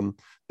kingdom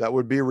that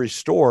would be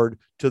restored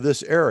to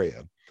this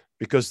area?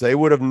 Because they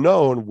would have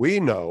known, we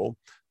know,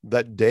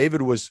 that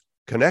David was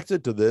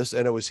connected to this,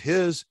 and it was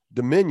his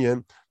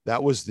dominion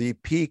that was the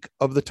peak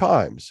of the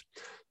times.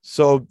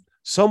 So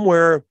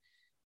somewhere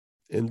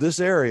in this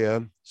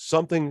area,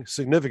 something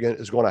significant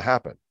is going to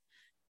happen.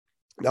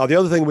 Now, the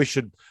other thing we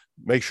should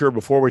make sure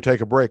before we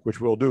take a break,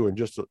 which we'll do in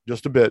just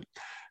a bit,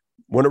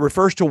 when it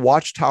refers to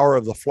watchtower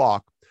of the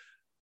flock,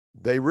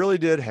 they really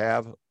did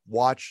have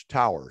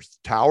watchtowers,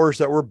 towers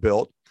that were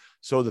built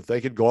so that they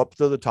could go up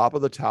to the top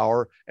of the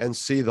tower and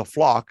see the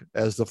flock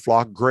as the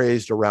flock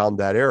grazed around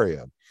that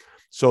area.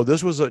 So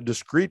this was a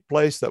discrete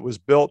place that was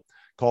built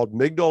called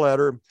Migdal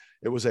Eder.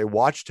 It was a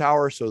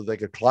watchtower so that they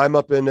could climb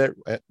up in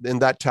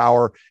that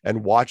tower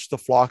and watch the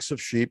flocks of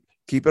sheep,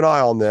 keep an eye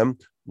on them,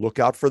 look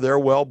out for their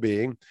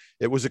well-being.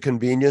 It was a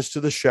convenience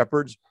to the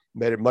shepherds,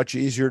 made it much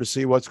easier to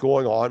see what's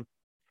going on.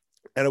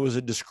 And it was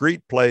a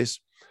discrete place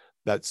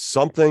that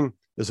something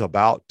is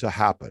about to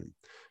happen,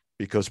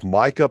 because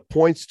Micah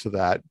points to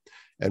that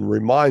and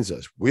reminds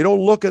us. We don't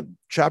look at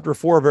chapter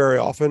 4 very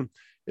often.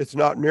 It's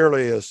not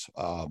nearly as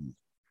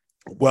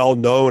well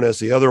known as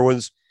the other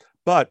ones,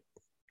 but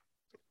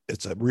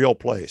it's a real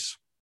place.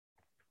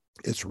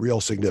 It's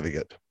real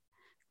significant.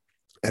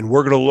 And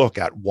we're going to look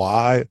at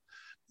why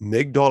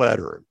Migdal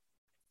Eder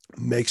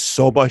makes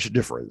so much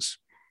difference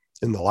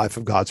in the life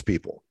of God's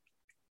people.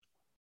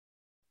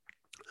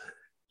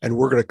 And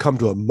we're going to come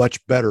to a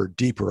much better,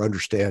 deeper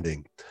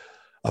understanding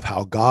of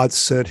how God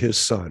sent his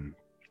son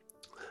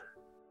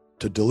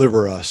to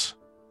deliver us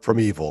from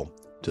evil,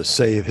 to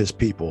save his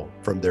people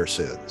from their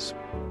sins.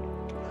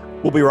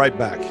 We'll be right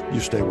back. You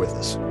stay with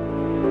us.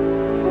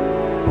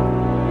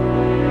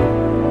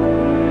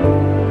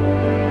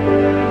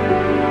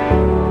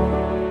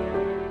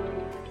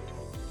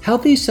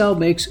 Healthy Cell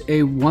makes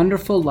a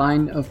wonderful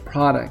line of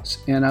products,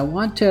 and I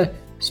want to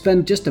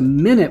spend just a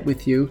minute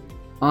with you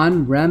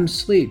on REM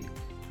sleep.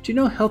 Do you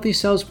know Healthy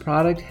Cell's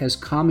product has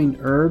calming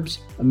herbs,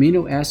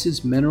 amino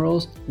acids,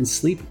 minerals, and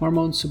sleep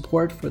hormone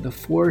support for the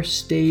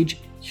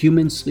 4-stage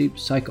human sleep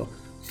cycle?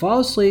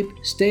 Fall asleep,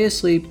 stay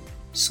asleep,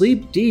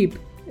 sleep deep,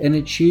 and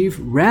achieve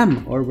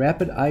REM, or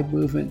rapid eye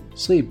movement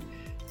sleep.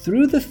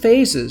 Through the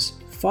phases,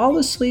 fall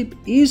asleep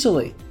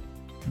easily.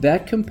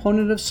 That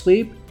component of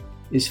sleep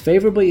is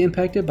favorably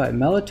impacted by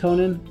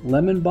melatonin,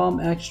 lemon balm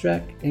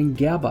extract, and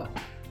GABA,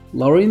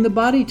 lowering the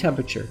body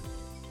temperature.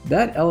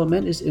 That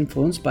element is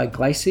influenced by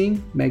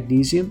glycine,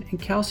 magnesium,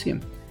 and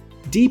calcium.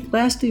 Deep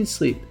lasting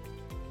sleep,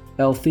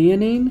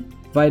 L-theanine,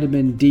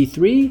 vitamin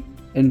D3,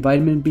 and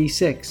vitamin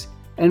B6.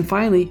 And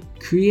finally,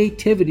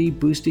 creativity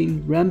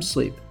boosting REM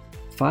sleep,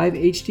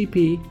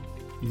 5-HTP,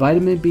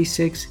 vitamin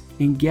B6,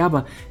 and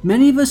GABA.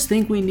 Many of us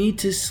think we need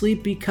to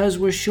sleep because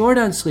we're short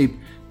on sleep,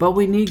 but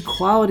we need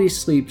quality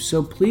sleep.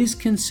 So please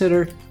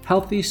consider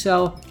Healthy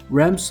Cell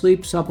REM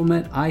sleep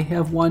supplement. I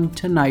have one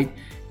tonight,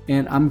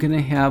 and I'm going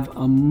to have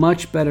a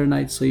much better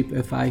night's sleep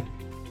if I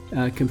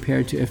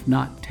compare to if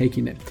not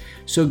taking it.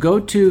 So go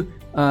to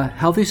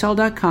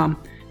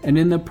healthycell.com, and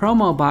in the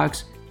promo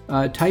box,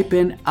 type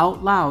in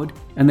 "out loud,"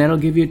 and that'll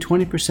give you a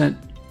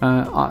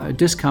 20%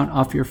 discount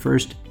off your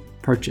first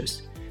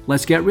purchase.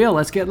 Let's get real.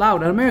 Let's get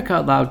loud on America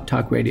Out Loud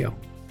Talk Radio.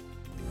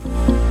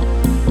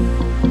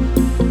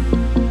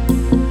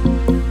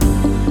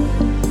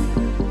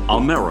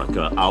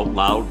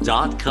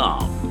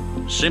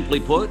 AmericaOutloud.com. Simply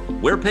put,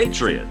 we're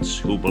patriots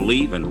who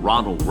believe in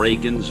Ronald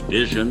Reagan's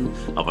vision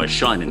of a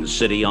shining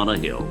city on a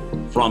hill.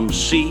 From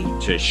sea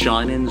to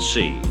shining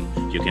sea.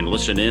 You can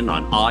listen in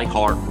on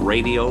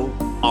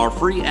iHeartRadio. Our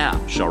free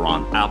apps are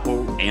on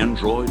Apple,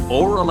 Android,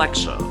 or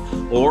Alexa,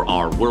 or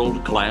our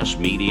world-class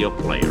media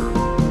player.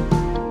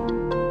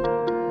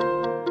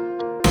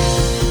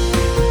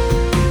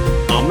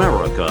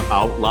 America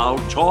Out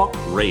Loud Talk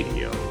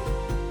Radio.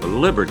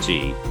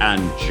 Liberty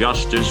and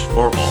justice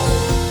for all.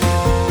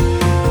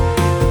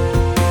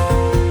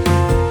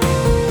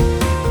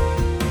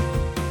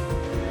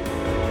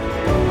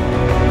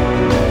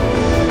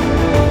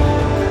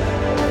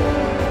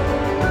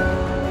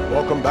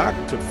 Welcome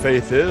back to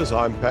Faith Is.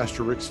 I'm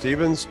Pastor Rick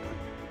Stevens,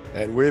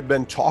 and we've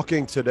been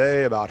talking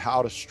today about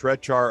how to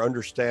stretch our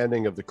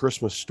understanding of the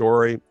Christmas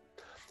story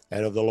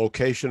and of the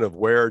location of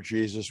where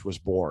Jesus was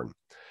born.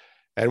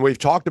 And we've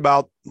talked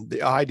about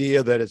the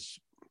idea that it's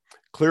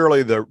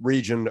clearly the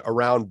region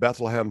around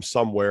Bethlehem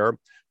somewhere.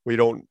 We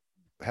don't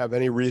have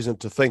any reason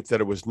to think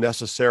that it was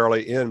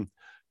necessarily in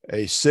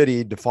a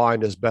city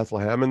defined as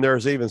Bethlehem. And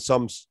there's even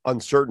some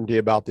uncertainty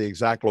about the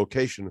exact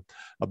location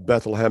of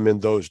Bethlehem in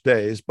those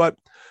days. But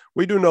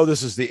we do know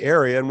this is the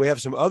area, and we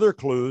have some other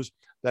clues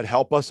that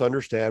help us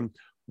understand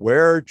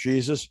where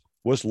Jesus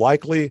was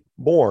likely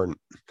born.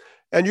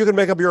 And you can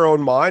make up your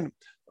own mind.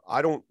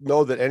 I don't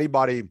know that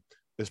anybody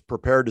is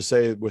prepared to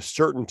say with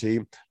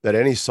certainty that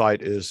any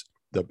site is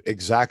the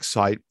exact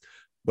site,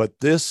 but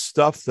this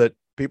stuff that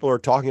people are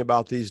talking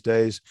about these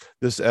days,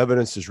 this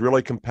evidence is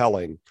really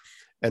compelling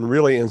and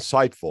really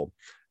insightful,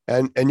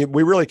 and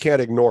we really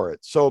can't ignore it.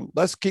 So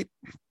let's keep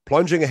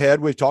plunging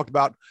ahead. We've talked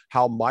about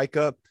how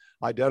Micah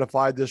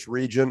identified this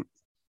region,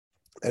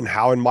 and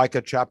how in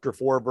Micah chapter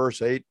 4,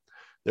 verse 8,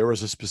 there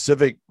was a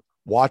specific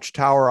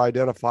watchtower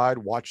identified,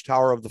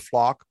 watchtower of the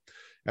flock,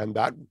 and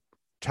that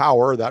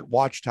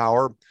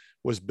watchtower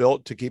was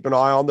built to keep an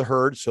eye on the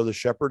herd so the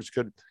shepherds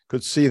could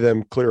see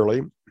them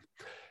clearly.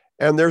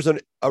 And there's a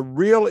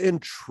real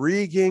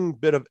intriguing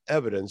bit of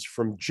evidence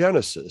from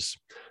Genesis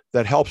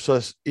that helps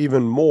us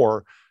even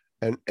more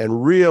and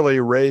really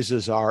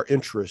raises our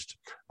interest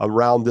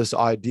around this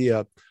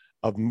idea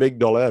of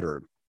Migdal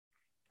Eder,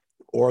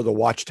 or the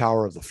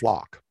watchtower of the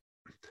flock.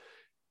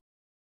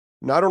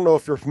 Now, I don't know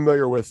if you're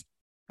familiar with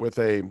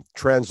a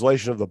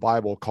translation of the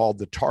Bible called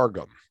the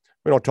Targum.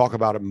 We don't talk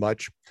about it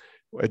much.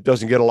 It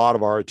doesn't get a lot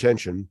of our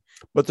attention,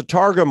 but the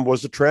Targum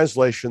was a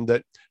translation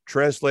that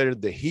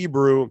translated the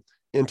Hebrew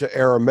into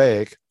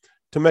Aramaic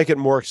to make it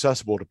more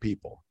accessible to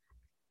people.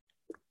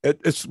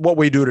 It's what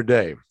we do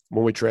today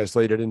when we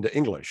translate it into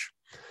English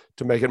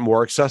to make it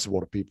more accessible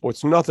to people.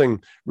 It's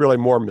nothing really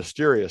more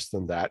mysterious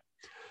than that,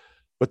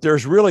 but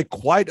there's really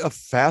quite a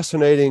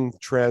fascinating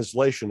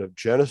translation of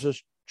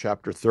Genesis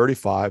chapter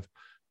 35,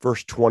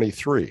 verse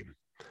 23.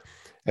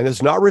 And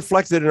it's not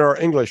reflected in our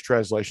English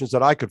translations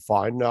that I could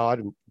find. Now, I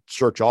didn't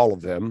search all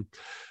of them.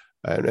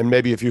 And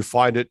maybe if you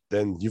find it,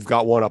 then you've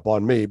got one up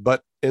on me.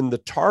 But in the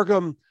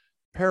Targum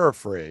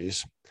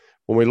paraphrase,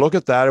 when we look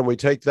at that and we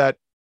take that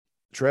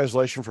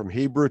translation from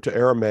Hebrew to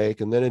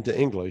Aramaic and then into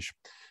English,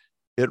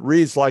 it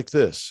reads like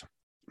this: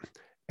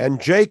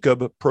 "And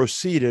Jacob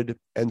proceeded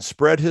and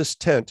spread his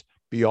tent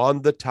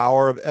beyond the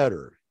Tower of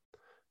Eder."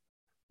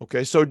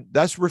 Okay, so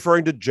that's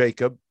referring to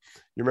Jacob.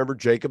 You remember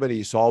Jacob and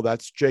Esau.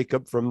 That's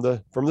Jacob from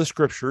the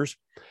scriptures.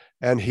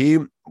 And he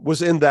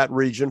was in that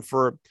region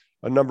for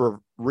a number of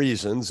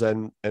reasons,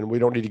 and we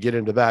don't need to get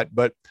into that.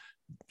 But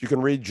You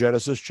can read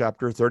Genesis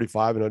chapter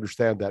 35 and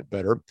understand that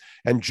better.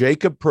 And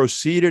Jacob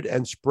proceeded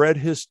and spread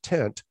his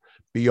tent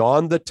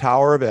beyond the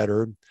Tower of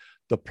Eder,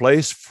 the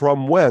place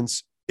from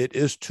whence it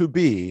is to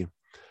be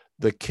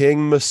the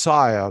King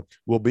Messiah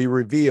will be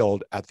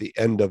revealed at the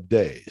end of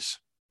days.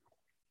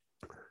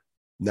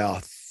 Now,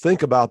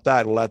 think about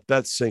that and let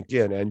that sink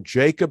in. And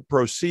Jacob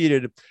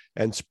proceeded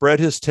and spread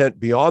his tent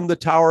beyond the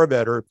Tower of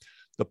Eder,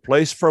 the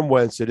place from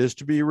whence it is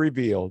to be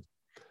revealed,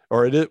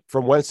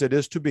 from whence it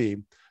is to be,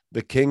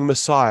 the King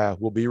Messiah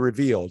will be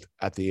revealed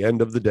at the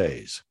end of the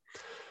days.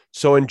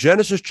 So in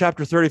Genesis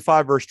chapter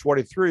 35, verse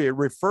 23, it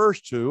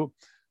refers to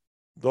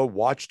the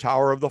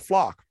watchtower of the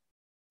flock,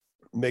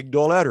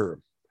 Migdal Eder,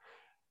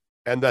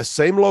 and the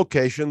same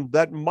location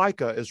that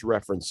Micah is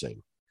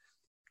referencing.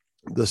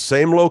 The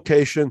same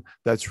location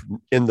that's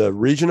in the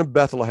region of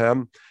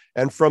Bethlehem.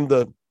 And from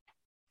the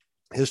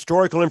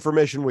historical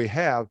information we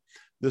have,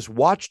 this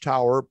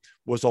watchtower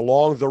was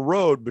along the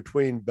road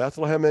between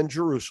Bethlehem and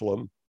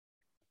Jerusalem,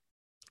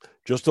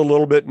 just a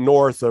little bit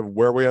north of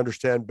where we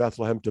understand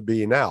Bethlehem to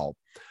be now.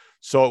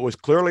 So it was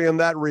clearly in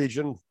that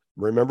region.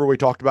 Remember, we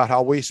talked about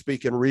how we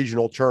speak in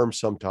regional terms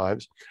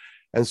sometimes.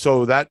 And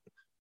so that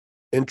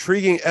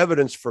intriguing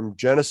evidence from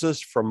Genesis,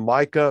 from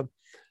Micah,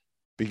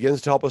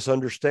 begins to help us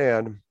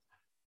understand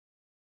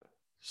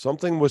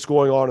something was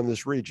going on in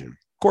this region.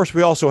 Of course,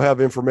 we also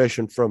have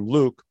information from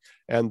Luke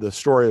and the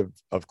story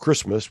of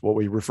Christmas, what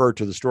we refer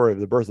to the story of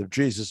the birth of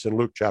Jesus in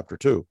Luke chapter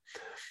 2.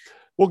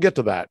 We'll get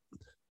to that.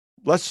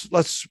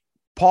 Let's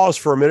pause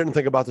for a minute and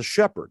think about the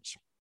shepherds.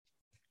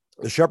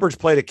 The shepherds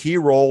played a key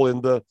role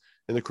in the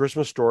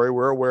Christmas story.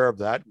 We're aware of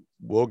that.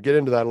 We'll get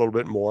into that a little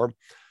bit more.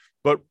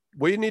 But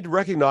we need to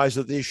recognize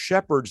that these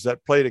shepherds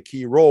that played a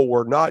key role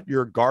were not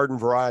your garden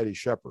variety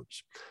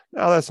shepherds.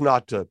 Now, that's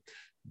not to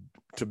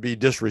be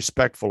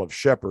disrespectful of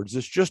shepherds.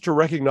 It's just to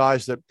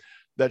recognize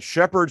that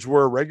shepherds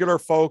were regular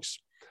folks.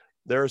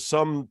 There are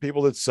some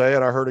people that say,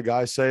 and I heard a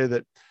guy say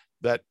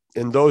that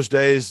in those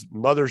days,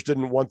 mothers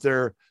didn't want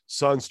their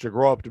sons to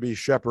grow up to be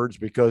shepherds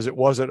because it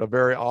wasn't a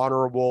very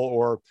honorable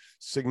or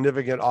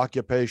significant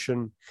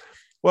occupation.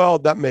 Well,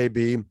 that may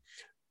be,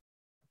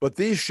 but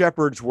these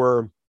shepherds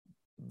were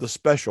the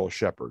special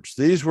shepherds.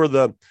 These were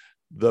the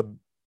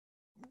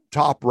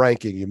top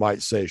ranking, you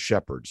might say,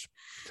 shepherds,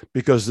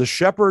 because the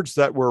shepherds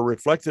that were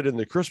reflected in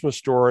the Christmas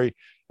story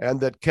and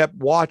that kept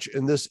watch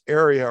in this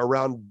area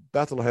around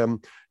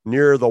Bethlehem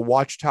near the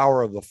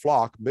watchtower of the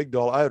flock,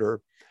 Migdal Eder,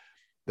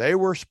 they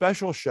were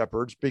special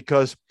shepherds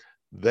because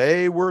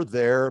they were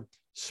there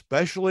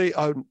specially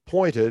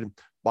appointed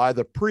by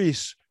the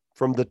priests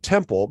from the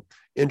temple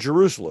in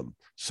Jerusalem.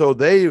 So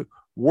they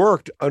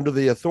worked under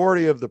the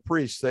authority of the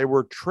priests. They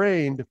were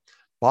trained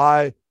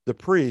by the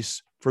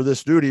priests for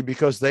this duty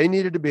because they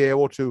needed to be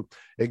able to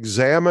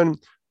examine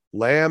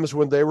lambs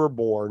when they were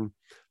born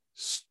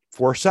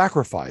for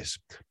sacrifice,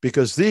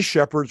 because these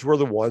shepherds were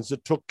the ones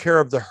that took care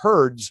of the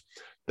herds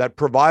that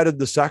provided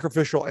the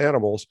sacrificial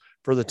animals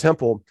for the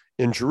temple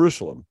in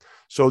Jerusalem.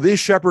 So these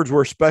shepherds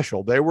were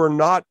special. They were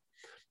not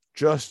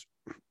just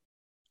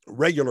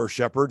regular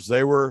shepherds.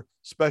 They were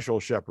special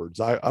shepherds.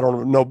 I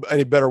don't know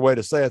any better way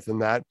to say it than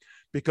that,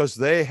 because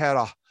they had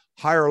a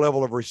higher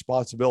level of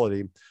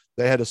responsibility.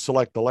 They had to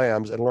select the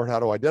lambs and learn how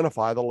to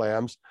identify the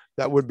lambs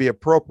that would be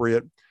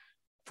appropriate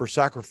for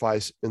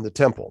sacrifice in the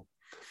temple.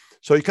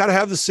 So you kind of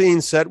have the scene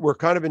set. We're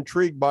kind of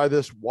intrigued by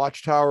this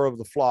watchtower of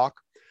the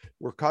flock.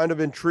 We're kind of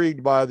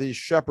intrigued by these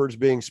shepherds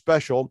being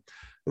special.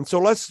 And so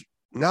let's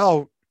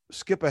now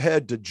skip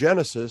ahead to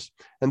Genesis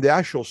and the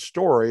actual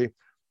story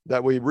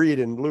that we read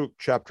in Luke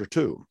chapter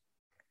 2.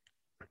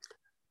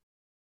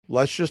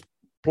 Let's just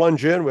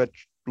plunge in with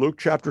Luke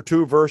chapter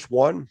 2, verse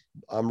 1.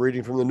 I'm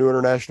reading from the New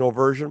International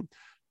Version.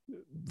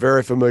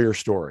 Very familiar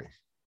story.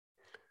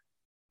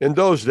 In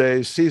those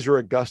days, Caesar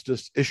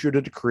Augustus issued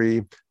a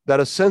decree that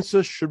a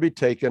census should be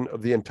taken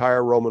of the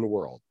entire Roman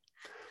world.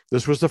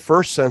 This was the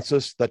first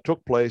census that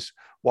took place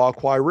while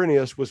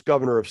Quirinius was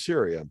governor of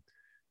Syria,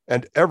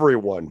 and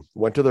everyone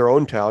went to their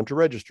own town to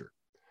register.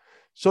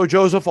 So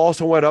Joseph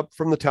also went up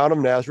from the town of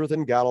Nazareth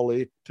in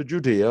Galilee to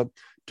Judea,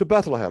 to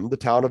Bethlehem, the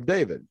town of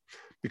David,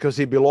 because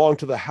he belonged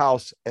to the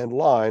house and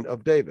line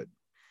of David.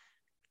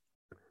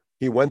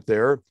 He went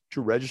there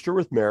to register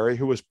with Mary,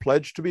 who was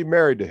pledged to be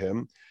married to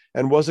him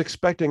and was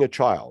expecting a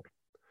child.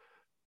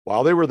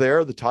 While they were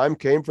there, the time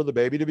came for the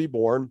baby to be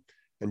born,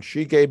 and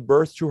she gave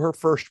birth to her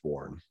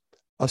firstborn,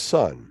 a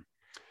son.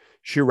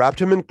 She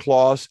wrapped him in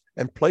cloths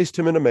and placed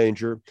him in a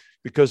manger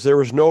because there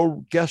was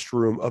no guest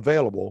room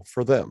available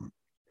for them.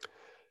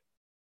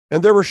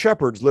 And there were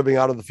shepherds living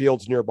out in the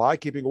fields nearby,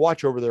 keeping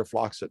watch over their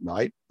flocks at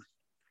night.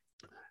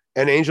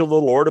 An angel of the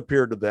Lord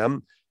appeared to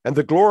them, and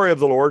the glory of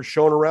the Lord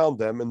shone around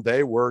them, and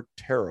they were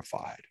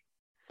terrified.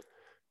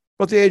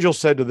 But the angel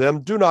said to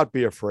them, "Do not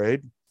be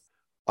afraid.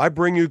 I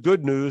bring you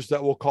good news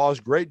that will cause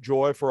great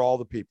joy for all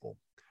the people.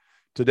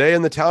 Today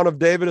in the town of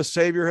David, a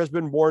Savior has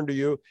been born to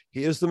you.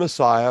 He is the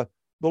Messiah,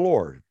 the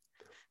Lord.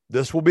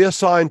 This will be a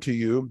sign to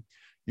you.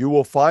 You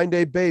will find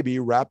a baby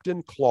wrapped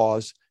in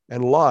cloths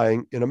and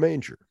lying in a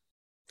manger."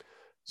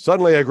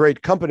 Suddenly, a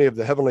great company of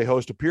the heavenly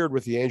host appeared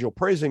with the angel,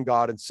 praising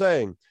God and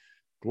saying,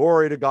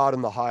 "Glory to God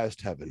in the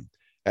highest heaven,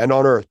 and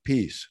on earth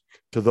peace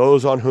to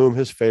those on whom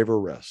his favor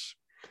rests."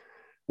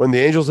 When the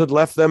angels had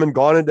left them and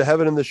gone into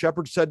heaven, and the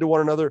shepherds said to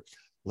one another,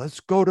 "Let's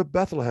go to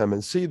Bethlehem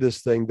and see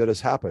this thing that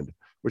has happened,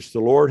 which the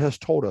Lord has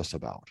told us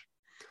about."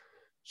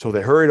 So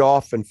they hurried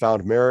off and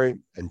found Mary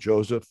and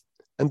Joseph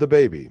and the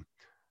baby,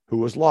 who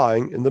was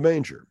lying in the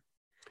manger.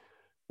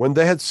 When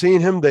they had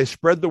seen him, they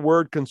spread the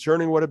word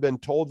concerning what had been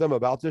told them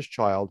about this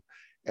child,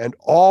 and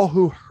all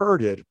who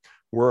heard it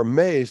were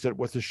amazed at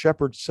what the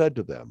shepherds said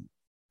to them.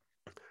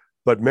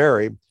 But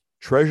Mary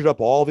treasured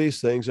up all these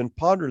things and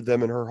pondered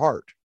them in her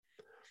heart.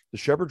 The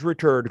shepherds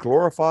returned,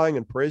 glorifying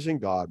and praising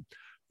God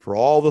for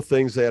all the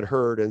things they had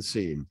heard and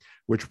seen,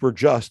 which were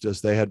just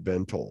as they had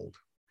been told.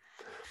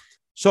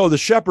 So the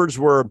shepherds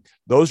were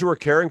those who were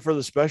caring for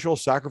the special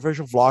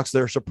sacrificial flocks.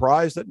 They're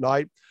surprised at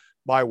night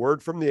by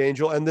word from the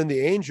angel, and then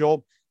the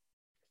angel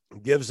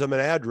gives them an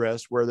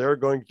address where they're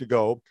going to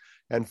go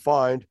and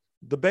find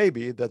the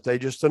baby that they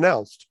just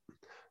announced,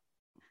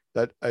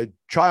 that a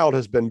child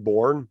has been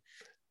born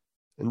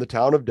in the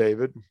town of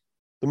David,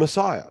 the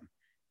Messiah.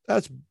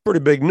 That's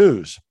pretty big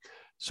news.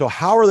 So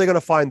how are they going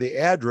to find the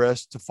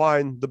address to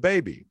find the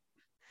baby?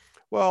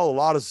 Well, a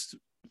lot has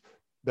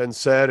been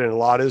said, and a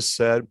lot is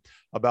said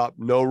about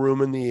no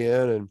room in the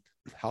inn, and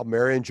how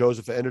Mary and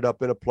Joseph ended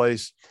up in a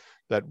place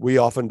that we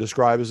often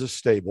describe as a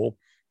stable.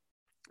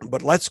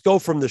 But let's go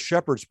from the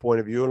shepherd's point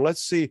of view, and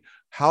let's see,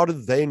 how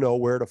did they know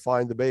where to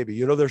find the baby?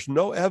 You know, there's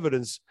no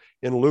evidence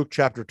in Luke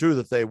chapter 2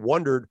 that they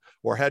wondered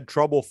or had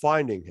trouble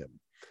finding him.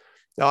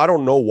 Now, I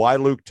don't know why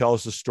Luke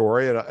tells the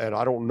story, and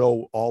I don't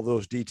know all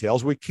those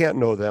details. We can't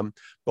know them,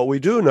 but we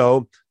do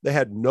know they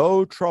had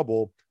no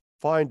trouble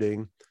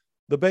finding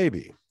the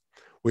baby.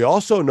 We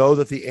also know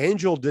that the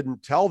angel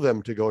didn't tell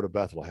them to go to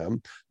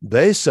Bethlehem.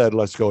 They said,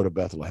 "Let's go to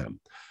Bethlehem."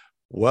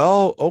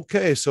 Well,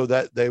 okay, so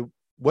that they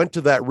went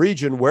to that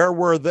region. Where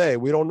were they?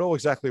 We don't know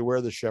exactly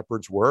where the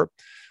shepherds were.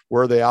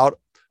 Were they out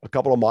a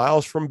couple of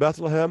miles from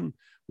Bethlehem?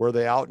 Were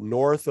they out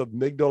north of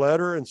Migdal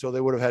Eder? And so they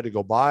would have had to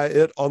go by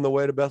it on the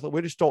way to Bethlehem.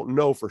 We just don't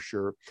know for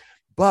sure.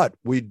 But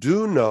we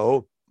do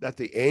know that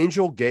the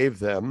angel gave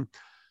them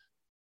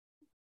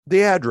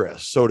the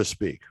address, so to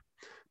speak.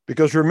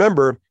 Because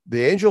remember,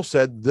 the angel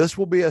said, "This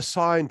will be a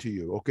sign to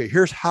you." Okay,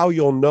 here's how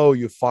you'll know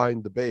you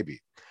find the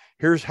baby.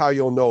 Here's how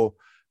you'll know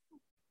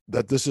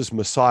that this is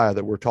Messiah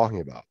that we're talking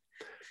about.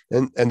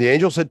 And the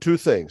angel said two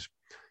things.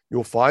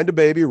 You'll find a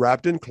baby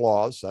wrapped in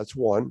cloths. That's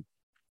one.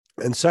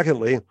 And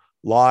secondly,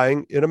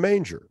 lying in a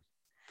manger.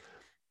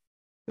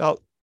 Now,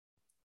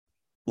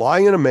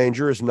 lying in a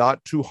manger is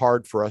not too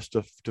hard for us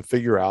to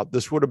figure out.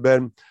 This would have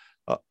been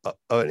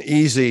an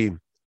easy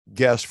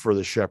guess for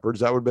the shepherds.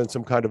 That would have been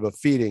some kind of a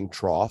feeding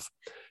trough.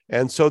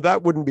 And so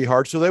that wouldn't be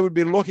hard. So they would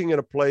be looking at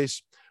a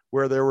place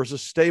where there was a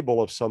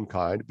stable of some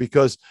kind,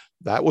 because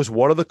that was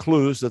one of the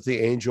clues that the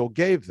angel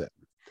gave them.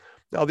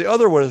 Now, the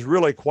other one is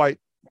really quite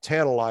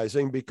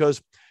tantalizing,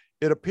 because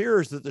it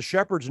appears that the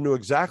shepherds knew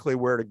exactly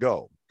where to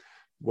go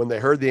when they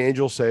heard the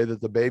angel say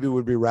that the baby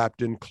would be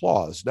wrapped in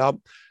cloths.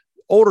 Now,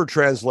 older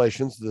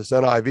translations, this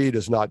NIV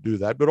does not do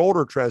that, but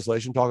older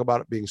translations talk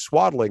about it being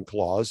swaddling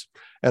cloths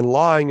and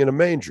lying in a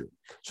manger.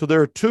 So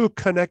there are two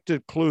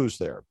connected clues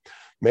there.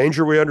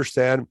 Manger, we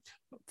understand,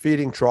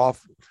 feeding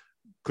trough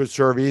could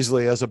serve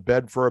easily as a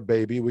bed for a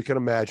baby. We can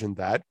imagine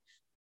that.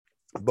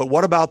 But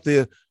what about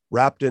the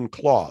wrapped in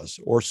cloths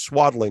or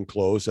swaddling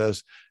clothes,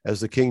 as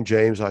the King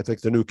James, I think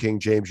the New King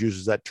James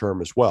uses that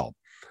term as well.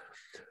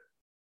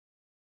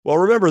 Well,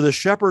 remember, the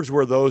shepherds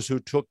were those who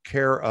took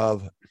care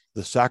of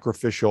the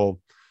sacrificial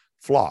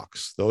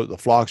flocks, the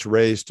flocks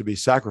raised to be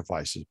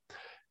sacrificed.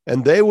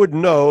 And they would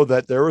know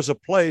that there was a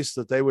place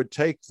that they would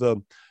take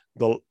the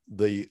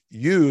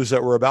ewes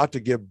that were about to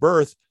give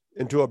birth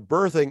into a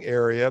birthing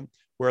area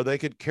where they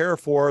could care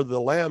for the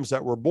lambs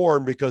that were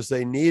born, because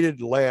they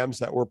needed lambs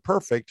that were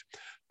perfect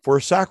for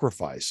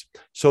sacrifice.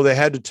 So they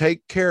had to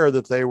take care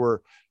that they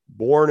were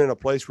born in a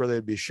place where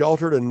they'd be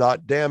sheltered and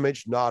not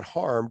damaged, not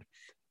harmed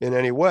in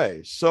any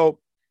way. So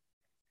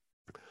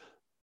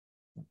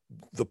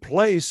the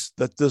place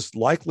that this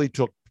likely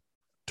took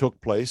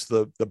place,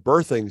 the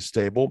birthing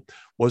stable,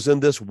 was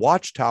in this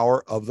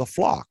watchtower of the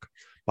flock.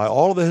 By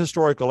all of the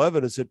historical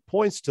evidence, it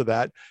points to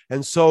that.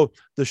 And so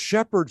the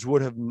shepherds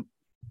would have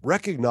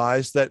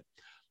recognized that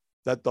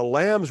the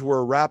lambs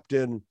were wrapped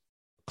in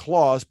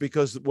cloths,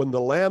 because when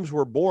the lambs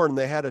were born,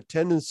 they had a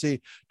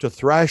tendency to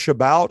thrash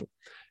about.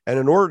 And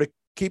in order to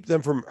keep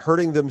them from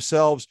hurting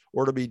themselves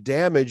or to be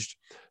damaged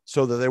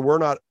so that they were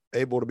not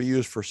able to be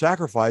used for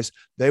sacrifice,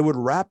 they would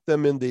wrap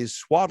them in these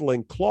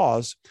swaddling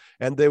cloths,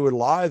 and they would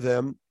lie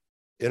them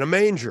in a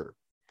manger,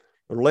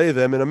 or lay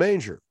them in a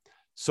manger,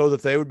 so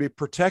that they would be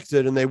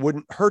protected and they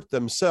wouldn't hurt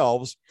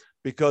themselves,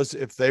 because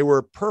if they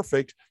were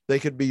perfect, they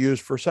could be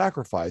used for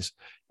sacrifice,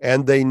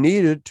 and they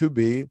needed to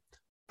be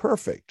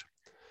perfect.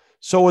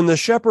 So when the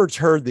shepherds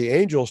heard the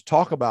angels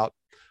talk about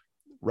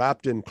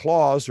wrapped in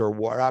cloths or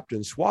wrapped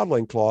in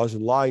swaddling cloths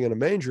and lying in a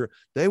manger,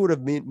 they would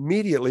have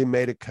immediately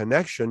made a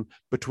connection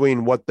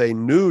between what they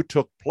knew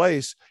took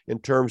place in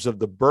terms of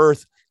the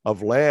birth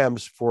of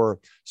lambs for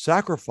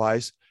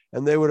sacrifice,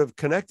 and they would have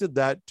connected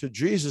that to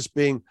Jesus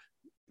being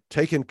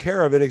taken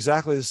care of in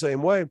exactly the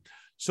same way.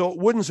 So it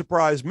wouldn't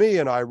surprise me,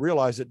 and I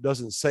realize it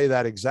doesn't say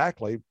that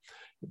exactly,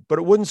 but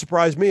it wouldn't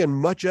surprise me, and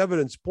much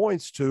evidence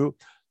points to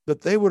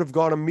that they would have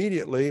gone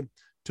immediately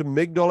to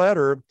Migdal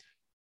Eder,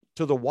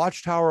 to the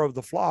watchtower of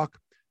the flock,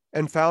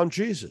 and found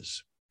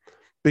Jesus,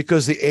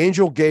 because the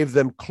angel gave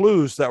them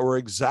clues that were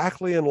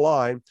exactly in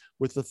line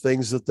with the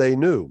things that they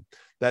knew,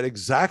 that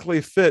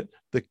exactly fit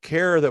the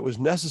care that was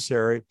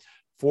necessary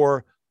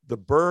for the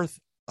birth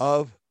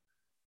of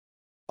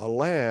a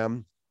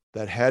lamb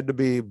that had to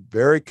be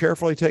very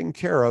carefully taken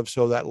care of,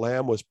 so that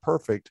lamb was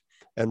perfect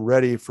and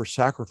ready for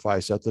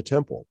sacrifice at the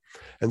temple.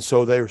 And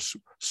so they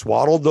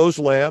swaddled those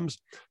lambs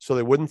so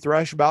they wouldn't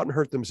thrash about and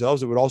hurt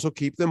themselves. It would also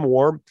keep them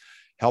warm,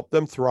 help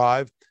them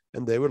thrive,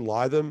 and they would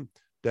lay them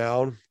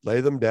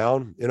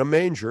down in a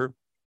manger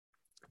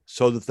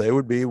so that they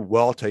would be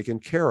well taken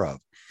care of.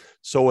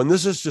 So when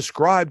this is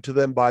described to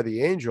them by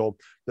the angel,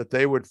 that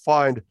they would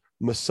find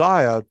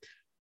Messiah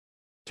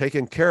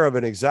taken care of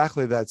in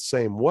exactly that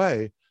same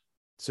way,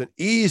 it's an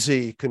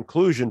easy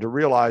conclusion to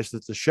realize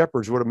that the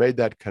shepherds would have made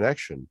that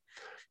connection.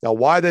 Now,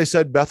 why they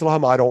said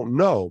Bethlehem, I don't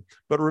know.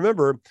 But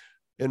remember,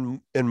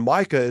 in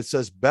Micah, it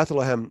says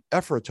Bethlehem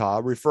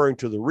Ephratah, referring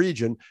to the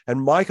region.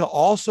 And Micah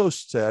also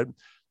said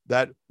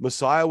that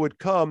Messiah would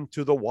come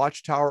to the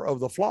watchtower of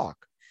the flock.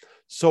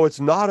 So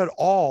it's not at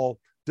all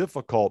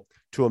difficult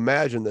to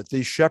imagine that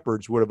these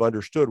shepherds would have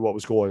understood what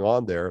was going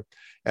on there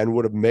and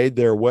would have made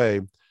their way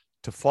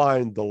to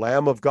find the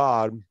Lamb of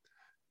God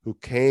who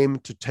came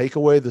to take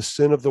away the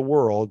sin of the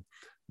world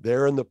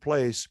there in the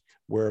place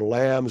where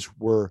lambs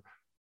were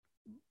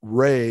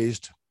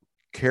raised,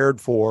 cared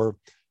for,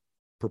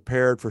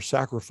 prepared for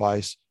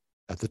sacrifice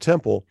at the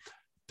temple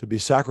to be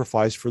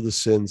sacrificed for the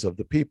sins of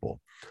the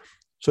people.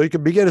 So you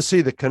can begin to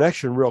see the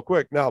connection real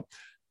quick. Now,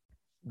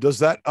 does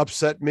that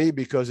upset me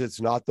because it's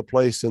not the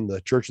place in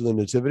the Church of the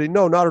Nativity?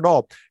 No, not at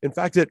all. In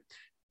fact, it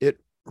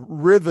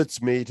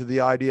rivets me to the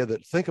idea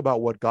that think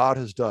about what God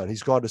has done.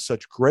 He's gone to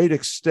such great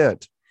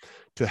extent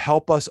to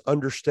help us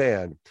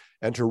understand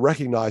and to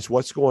recognize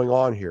what's going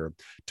on here,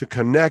 to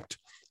connect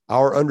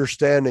our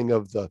understanding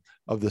of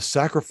the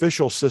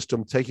sacrificial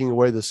system taking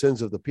away the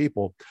sins of the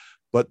people,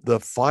 but the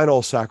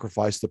final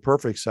sacrifice, the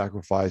perfect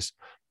sacrifice,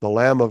 the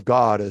Lamb of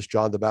God, as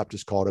John the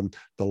Baptist called him,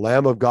 the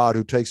Lamb of God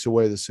who takes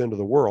away the sin of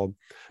the world,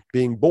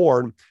 being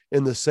born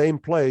in the same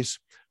place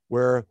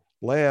where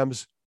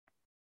lambs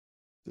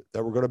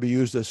that were going to be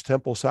used as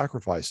temple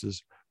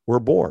sacrifices were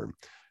born.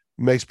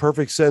 It makes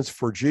perfect sense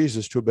for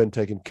Jesus to have been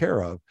taken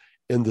care of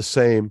in the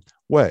same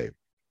way.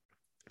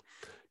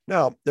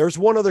 Now, there's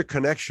one other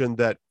connection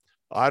that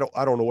I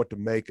don't know what to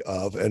make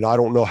of, and I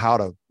don't know how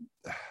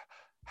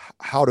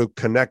to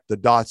connect the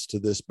dots to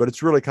this, but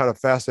it's really kind of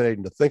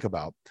fascinating to think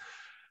about.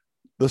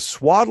 The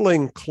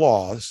swaddling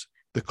cloths,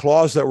 the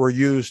cloths that were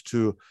used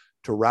to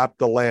wrap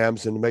the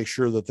lambs and to make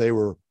sure that they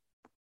were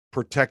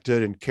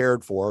protected and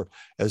cared for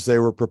as they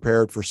were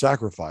prepared for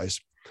sacrifice,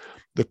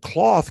 the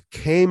cloth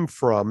came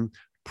from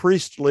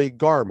priestly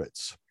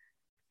garments.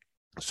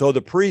 So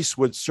the priests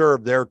would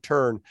serve their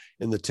turn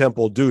in the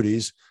temple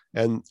duties,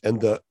 and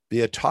the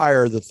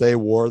attire that they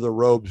wore, the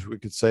robes we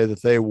could say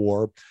that they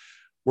wore,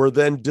 were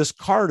then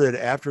discarded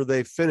after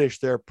they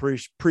finished their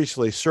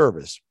priestly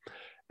service.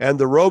 And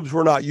the robes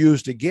were not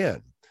used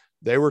again.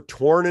 They were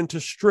torn into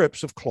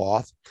strips of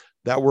cloth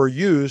that were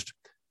used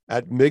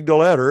at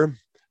Migdal Eder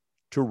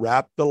to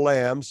wrap the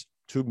lambs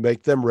to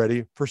make them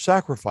ready for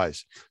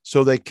sacrifice.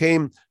 So they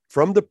came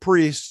from the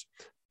priests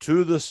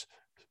to this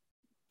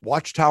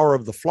watchtower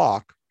of the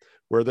flock,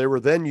 where they were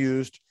then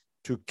used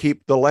to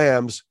keep the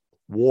lambs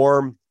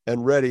warm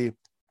and ready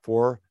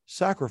for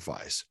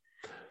sacrifice.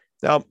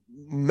 Now,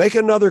 make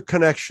another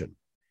connection.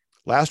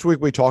 Last week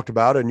we talked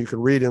about, and you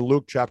can read in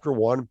Luke chapter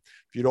 1,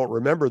 if you don't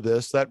remember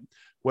this, that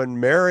when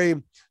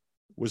Mary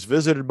was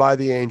visited by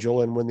the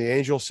angel, and when the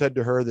angel said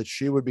to her that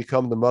she would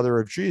become the mother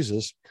of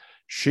Jesus,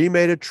 she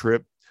made a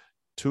trip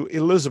to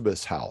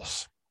Elizabeth's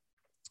house.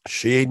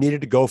 She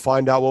needed to go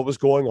find out what was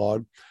going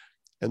on,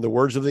 and the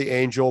words of the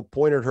angel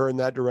pointed her in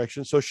that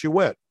direction, so she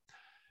went.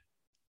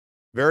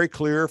 Very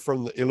clear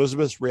from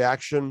Elizabeth's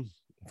reaction,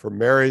 from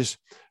Mary's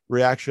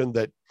reaction,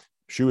 that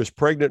she was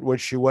pregnant when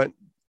she went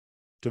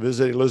to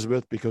visit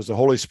Elizabeth, because the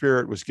Holy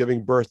Spirit was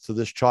giving birth to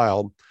this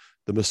child,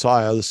 the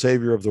Messiah, the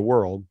Savior of the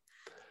world.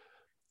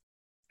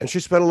 And she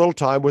spent a little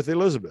time with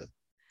Elizabeth.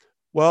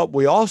 Well,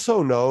 we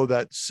also know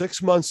that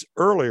 6 months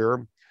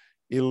earlier,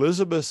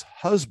 Elizabeth's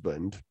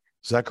husband,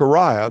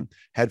 Zechariah,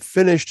 had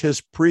finished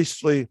his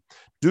priestly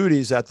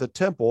duties at the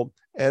temple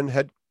and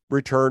had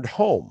returned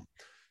home.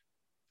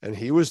 And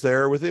he was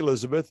there with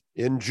Elizabeth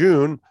in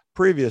June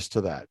previous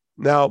to that.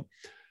 Now,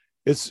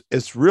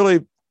 it's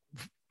really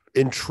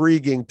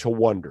intriguing to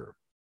wonder.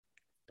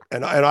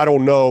 And I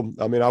don't know.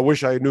 I mean, I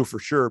wish I knew for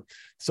sure.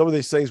 Some of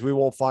these things we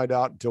won't find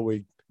out until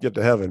we get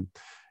to heaven.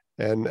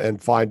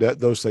 and find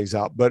those things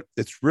out. But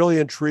it's really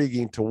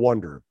intriguing to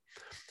wonder,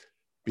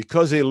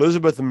 because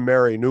Elizabeth and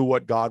Mary knew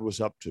what God was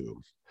up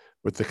to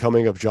with the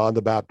coming of John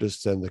the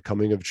Baptist and the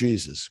coming of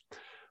Jesus.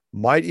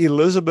 Might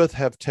Elizabeth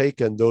have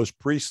taken those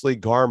priestly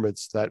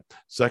garments that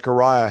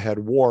Zechariah had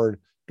worn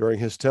during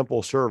his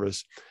temple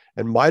service,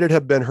 and might it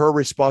have been her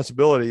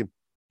responsibility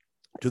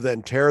to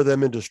then tear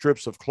them into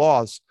strips of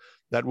cloths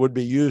that would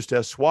be used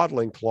as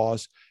swaddling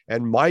cloths?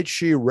 And might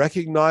she,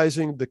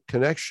 recognizing the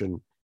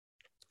connection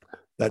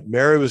that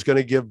Mary was going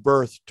to give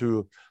birth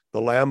to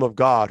the Lamb of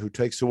God who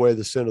takes away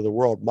the sin of the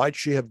world, might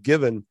she have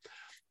given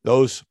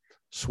those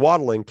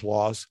swaddling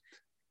cloths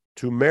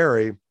to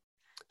Mary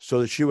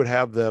so that she would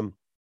have them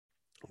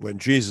when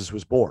Jesus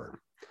was born?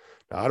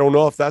 Now, I don't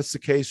know if that's the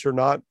case or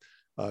not.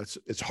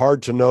 It's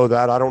hard to know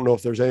that. I don't know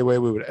if there's any way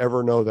we would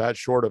ever know that,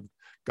 short of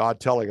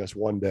God telling us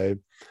one day.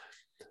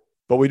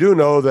 But we do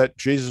know that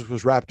Jesus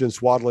was wrapped in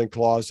swaddling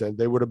cloths, and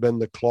they would have been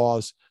the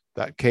cloths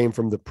that came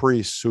from the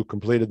priests who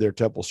completed their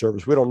temple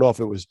service. We don't know if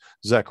it was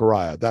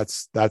Zechariah.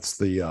 That's the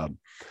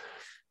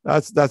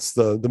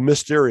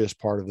mysterious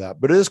part of that.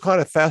 But it is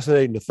kind of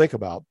fascinating to think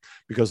about,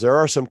 because there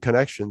are some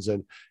connections,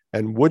 and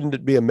wouldn't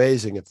it be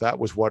amazing if that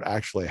was what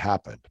actually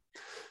happened?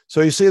 So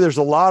you see, there's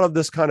a lot of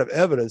this kind of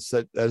evidence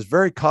that is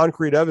very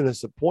concrete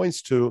evidence that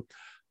points to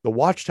the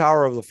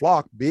watchtower of the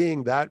flock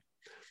being that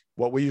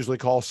what we usually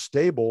call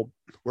stable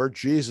where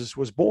Jesus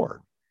was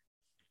born.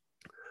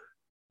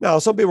 Now,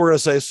 some people are going to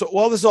say, so,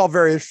 well, this is all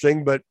very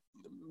interesting, but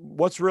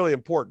what's really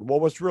important? Well,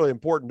 what's really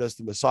important is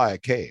the Messiah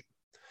came.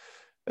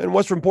 And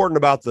what's important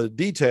about the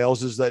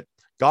details is that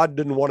God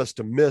didn't want us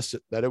to miss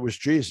it, that it was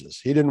Jesus.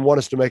 He didn't want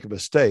us to make a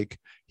mistake.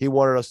 He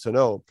wanted us to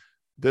know,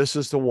 this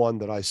is the one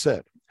that I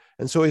sent.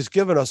 And so he's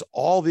given us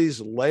all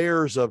these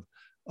layers of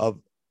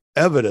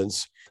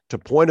evidence to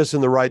point us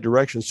in the right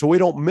direction so we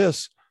don't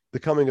miss the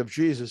coming of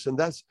Jesus. And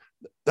that's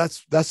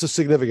the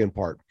significant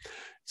part.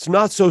 It's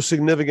not so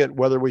significant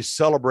whether we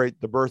celebrate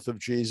the birth of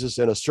Jesus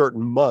in a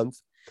certain month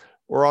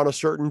or on a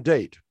certain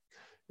date.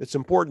 It's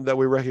important that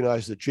we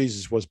recognize that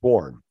Jesus was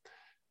born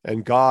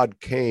and God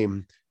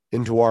came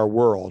into our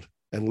world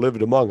and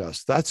lived among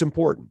us. That's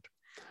important.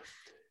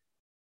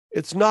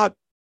 It's not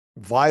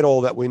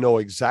vital that we know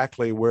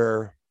exactly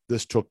where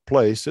this took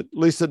place. At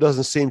least it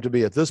doesn't seem to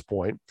be at this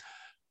point.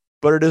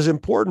 But it is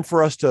important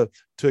for us to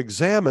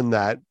examine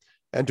that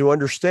and to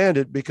understand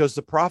it, because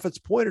the prophets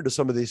pointed to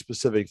some of these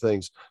specific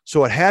things.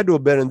 So it had to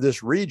have been in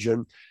this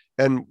region.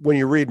 And when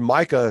you read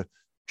Micah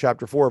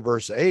chapter 4,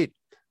 verse 8,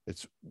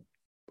 it's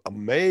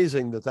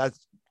amazing that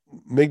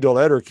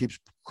Migdal Eder keeps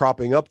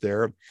cropping up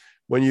there.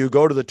 When you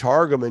go to the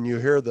Targum and you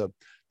hear the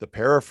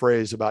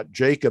paraphrase about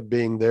Jacob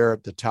being there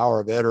at the Tower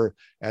of Eder,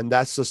 and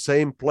that's the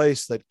same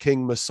place that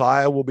King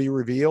Messiah will be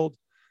revealed,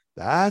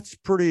 that's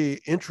pretty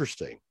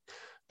interesting.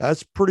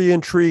 That's pretty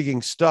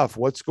intriguing stuff.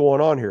 What's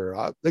going on here?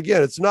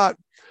 Again, it's not,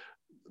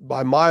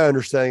 by my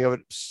understanding of it,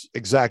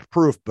 exact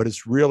proof, but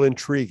it's real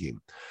intriguing.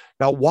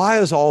 Now, why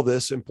is all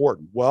this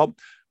important? Well,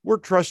 we're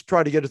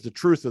trying to get at the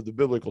truth of the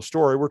biblical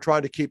story. We're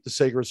trying to keep the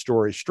sacred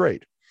story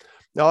straight.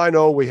 Now, I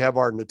know we have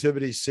our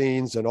nativity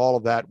scenes and all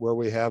of that, where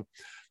we have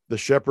the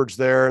shepherds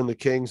there and the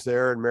kings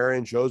there and Mary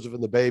and Joseph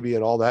and the baby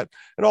and all that.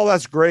 And all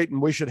that's great. And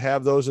we should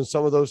have those. And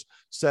some of those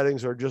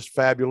settings are just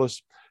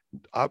fabulous.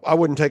 I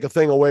wouldn't take a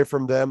thing away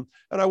from them,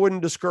 and I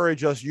wouldn't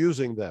discourage us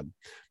using them,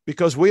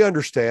 because we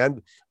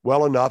understand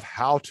well enough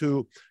how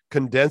to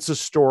condense a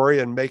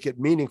story and make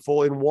it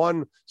meaningful in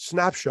one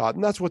snapshot.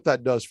 And that's what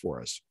that does for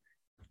us.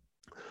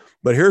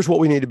 But here's what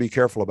we need to be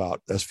careful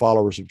about as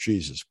followers of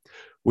Jesus.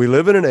 We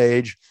live in an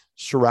age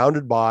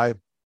surrounded by,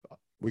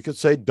 we could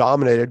say,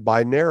 dominated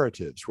by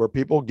narratives, where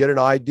people get an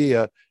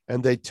idea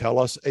and they tell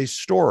us a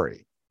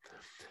story.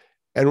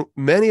 And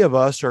many of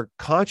us are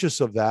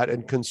conscious of that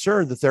and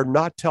concerned that they're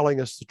not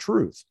telling us the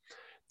truth.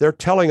 They're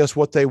telling us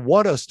what they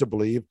want us to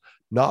believe,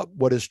 not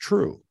what is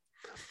true.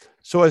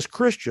 So as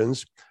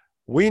Christians,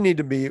 we need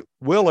to be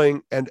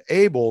willing and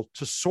able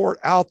to sort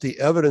out the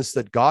evidence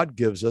that God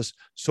gives us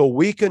so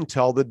we can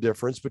tell the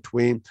difference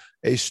between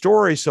a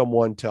story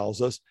someone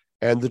tells us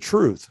and the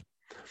truth.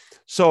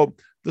 So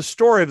the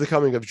story of the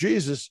coming of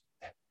Jesus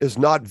is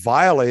not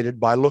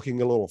violated by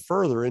looking a little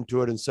further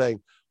into it and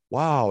saying,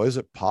 wow, is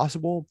it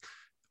possible?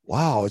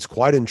 Wow, it's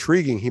quite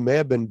intriguing. He may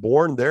have been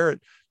born there at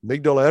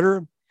Migdal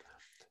Eder.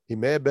 He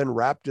may have been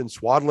wrapped in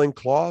swaddling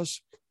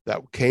cloths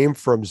that came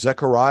from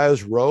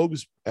Zechariah's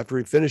robes after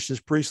he finished his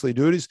priestly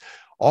duties.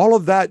 All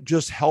of that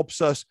just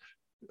helps us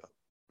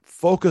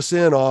focus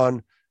in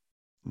on,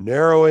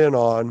 narrow in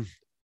on,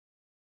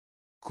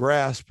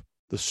 grasp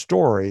the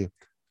story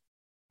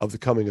of the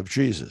coming of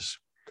Jesus.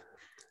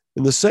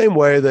 In the same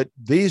way that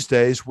these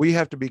days we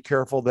have to be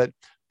careful that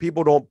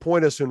people don't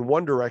point us in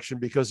one direction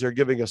because they're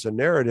giving us a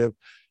narrative,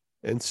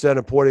 instead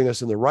of pointing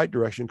us in the right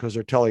direction because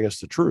they're telling us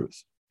the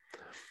truth.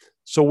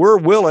 So we're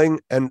willing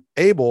and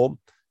able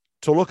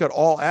to look at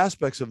all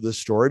aspects of this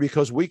story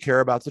because we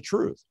care about the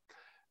truth.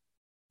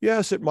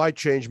 Yes, it might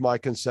change my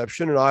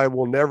conception, and I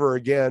will never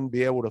again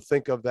be able to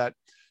think of that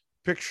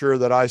picture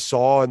that I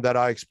saw and that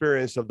I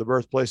experienced of the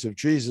birthplace of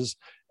Jesus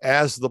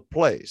as the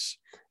place.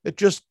 it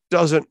just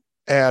doesn't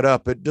add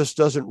up. It just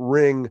doesn't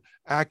ring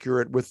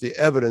accurate with the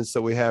evidence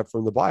that we have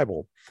from the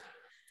Bible.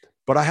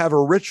 But I have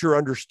a richer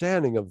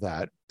understanding of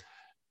that.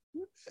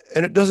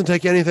 And it doesn't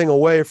take anything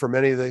away from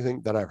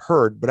anything that I've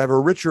heard, but I have a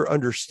richer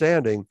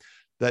understanding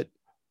that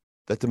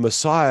the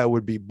Messiah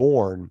would be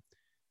born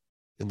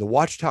in the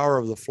watchtower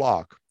of the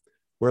flock,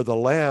 where the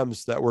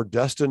lambs that were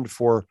destined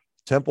for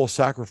temple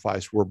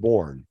sacrifice were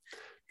born,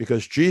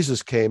 because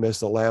Jesus came as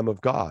the Lamb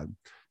of God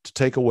to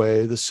take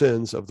away the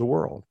sins of the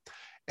world.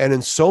 And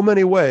in so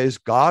many ways,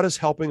 God is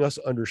helping us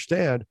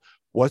understand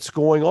what's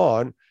going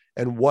on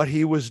and what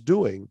he was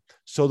doing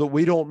so that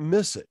we don't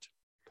miss it,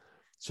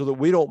 so that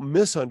we don't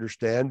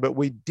misunderstand, but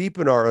we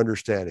deepen our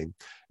understanding.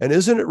 And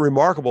isn't it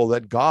remarkable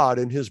that God,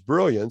 in his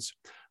brilliance,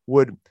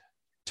 would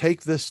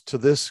take this to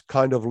this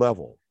kind of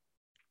level?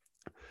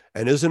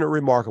 And isn't it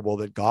remarkable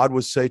that God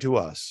would say to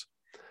us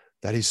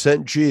that he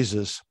sent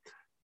Jesus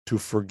to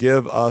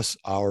forgive us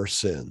our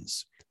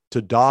sins,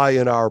 to die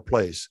in our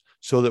place,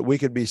 so that we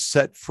could be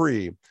set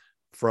free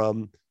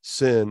from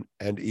sin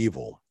and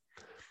evil?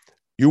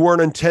 You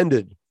weren't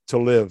intended to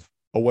live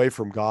away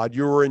from God.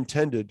 You were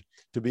intended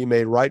to be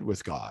made right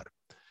with God.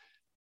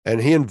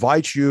 And he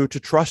invites you to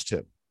trust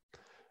him.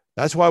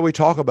 That's why we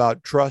talk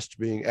about trust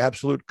being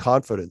absolute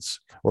confidence,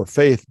 or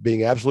faith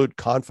being absolute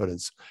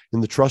confidence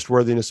in the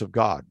trustworthiness of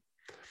God.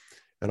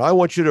 And I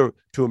want you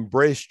to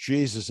embrace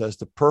Jesus as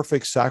the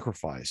perfect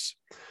sacrifice,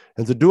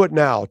 and to do it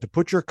now, to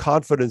put your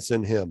confidence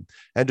in him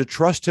and to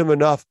trust him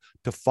enough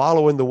to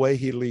follow in the way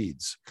he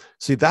leads.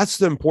 See, that's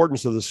the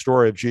importance of the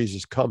story of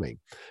Jesus coming.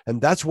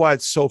 And that's why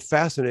it's so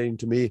fascinating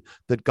to me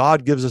that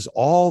God gives us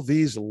all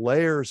these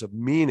layers of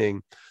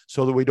meaning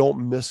so that we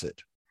don't miss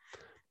it,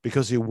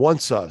 because he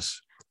wants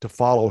us to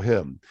follow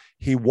him.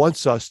 He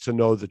wants us to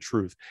know the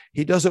truth.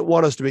 He doesn't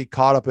want us to be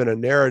caught up in a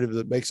narrative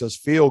that makes us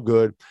feel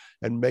good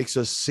and makes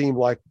us seem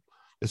like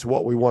it's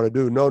what we want to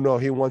do. No,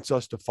 he wants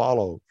us to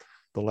follow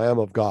the Lamb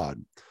of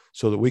God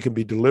so that we can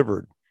be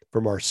delivered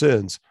from our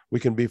sins, we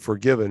can be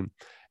forgiven,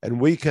 and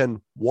we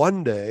can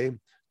one day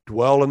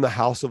dwell in the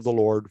house of the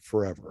Lord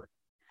forever.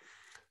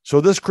 So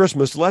this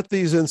Christmas, let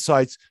these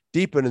insights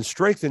deepen and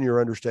strengthen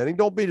your understanding.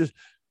 Don't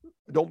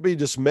be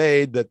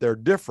dismayed that they're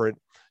different.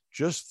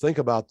 Just think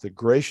about the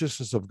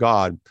graciousness of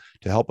God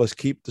to help us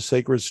keep the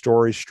sacred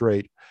story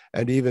straight,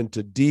 and even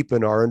to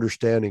deepen our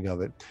understanding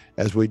of it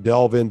as we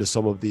delve into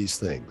some of these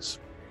things.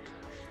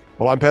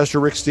 Well, I'm Pastor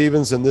Rick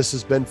Stevens, and this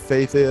has been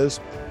Faith Is,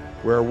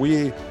 where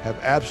we have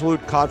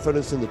absolute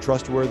confidence in the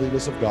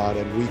trustworthiness of God,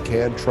 and we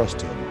can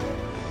trust him.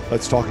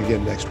 Let's talk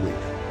again next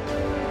week.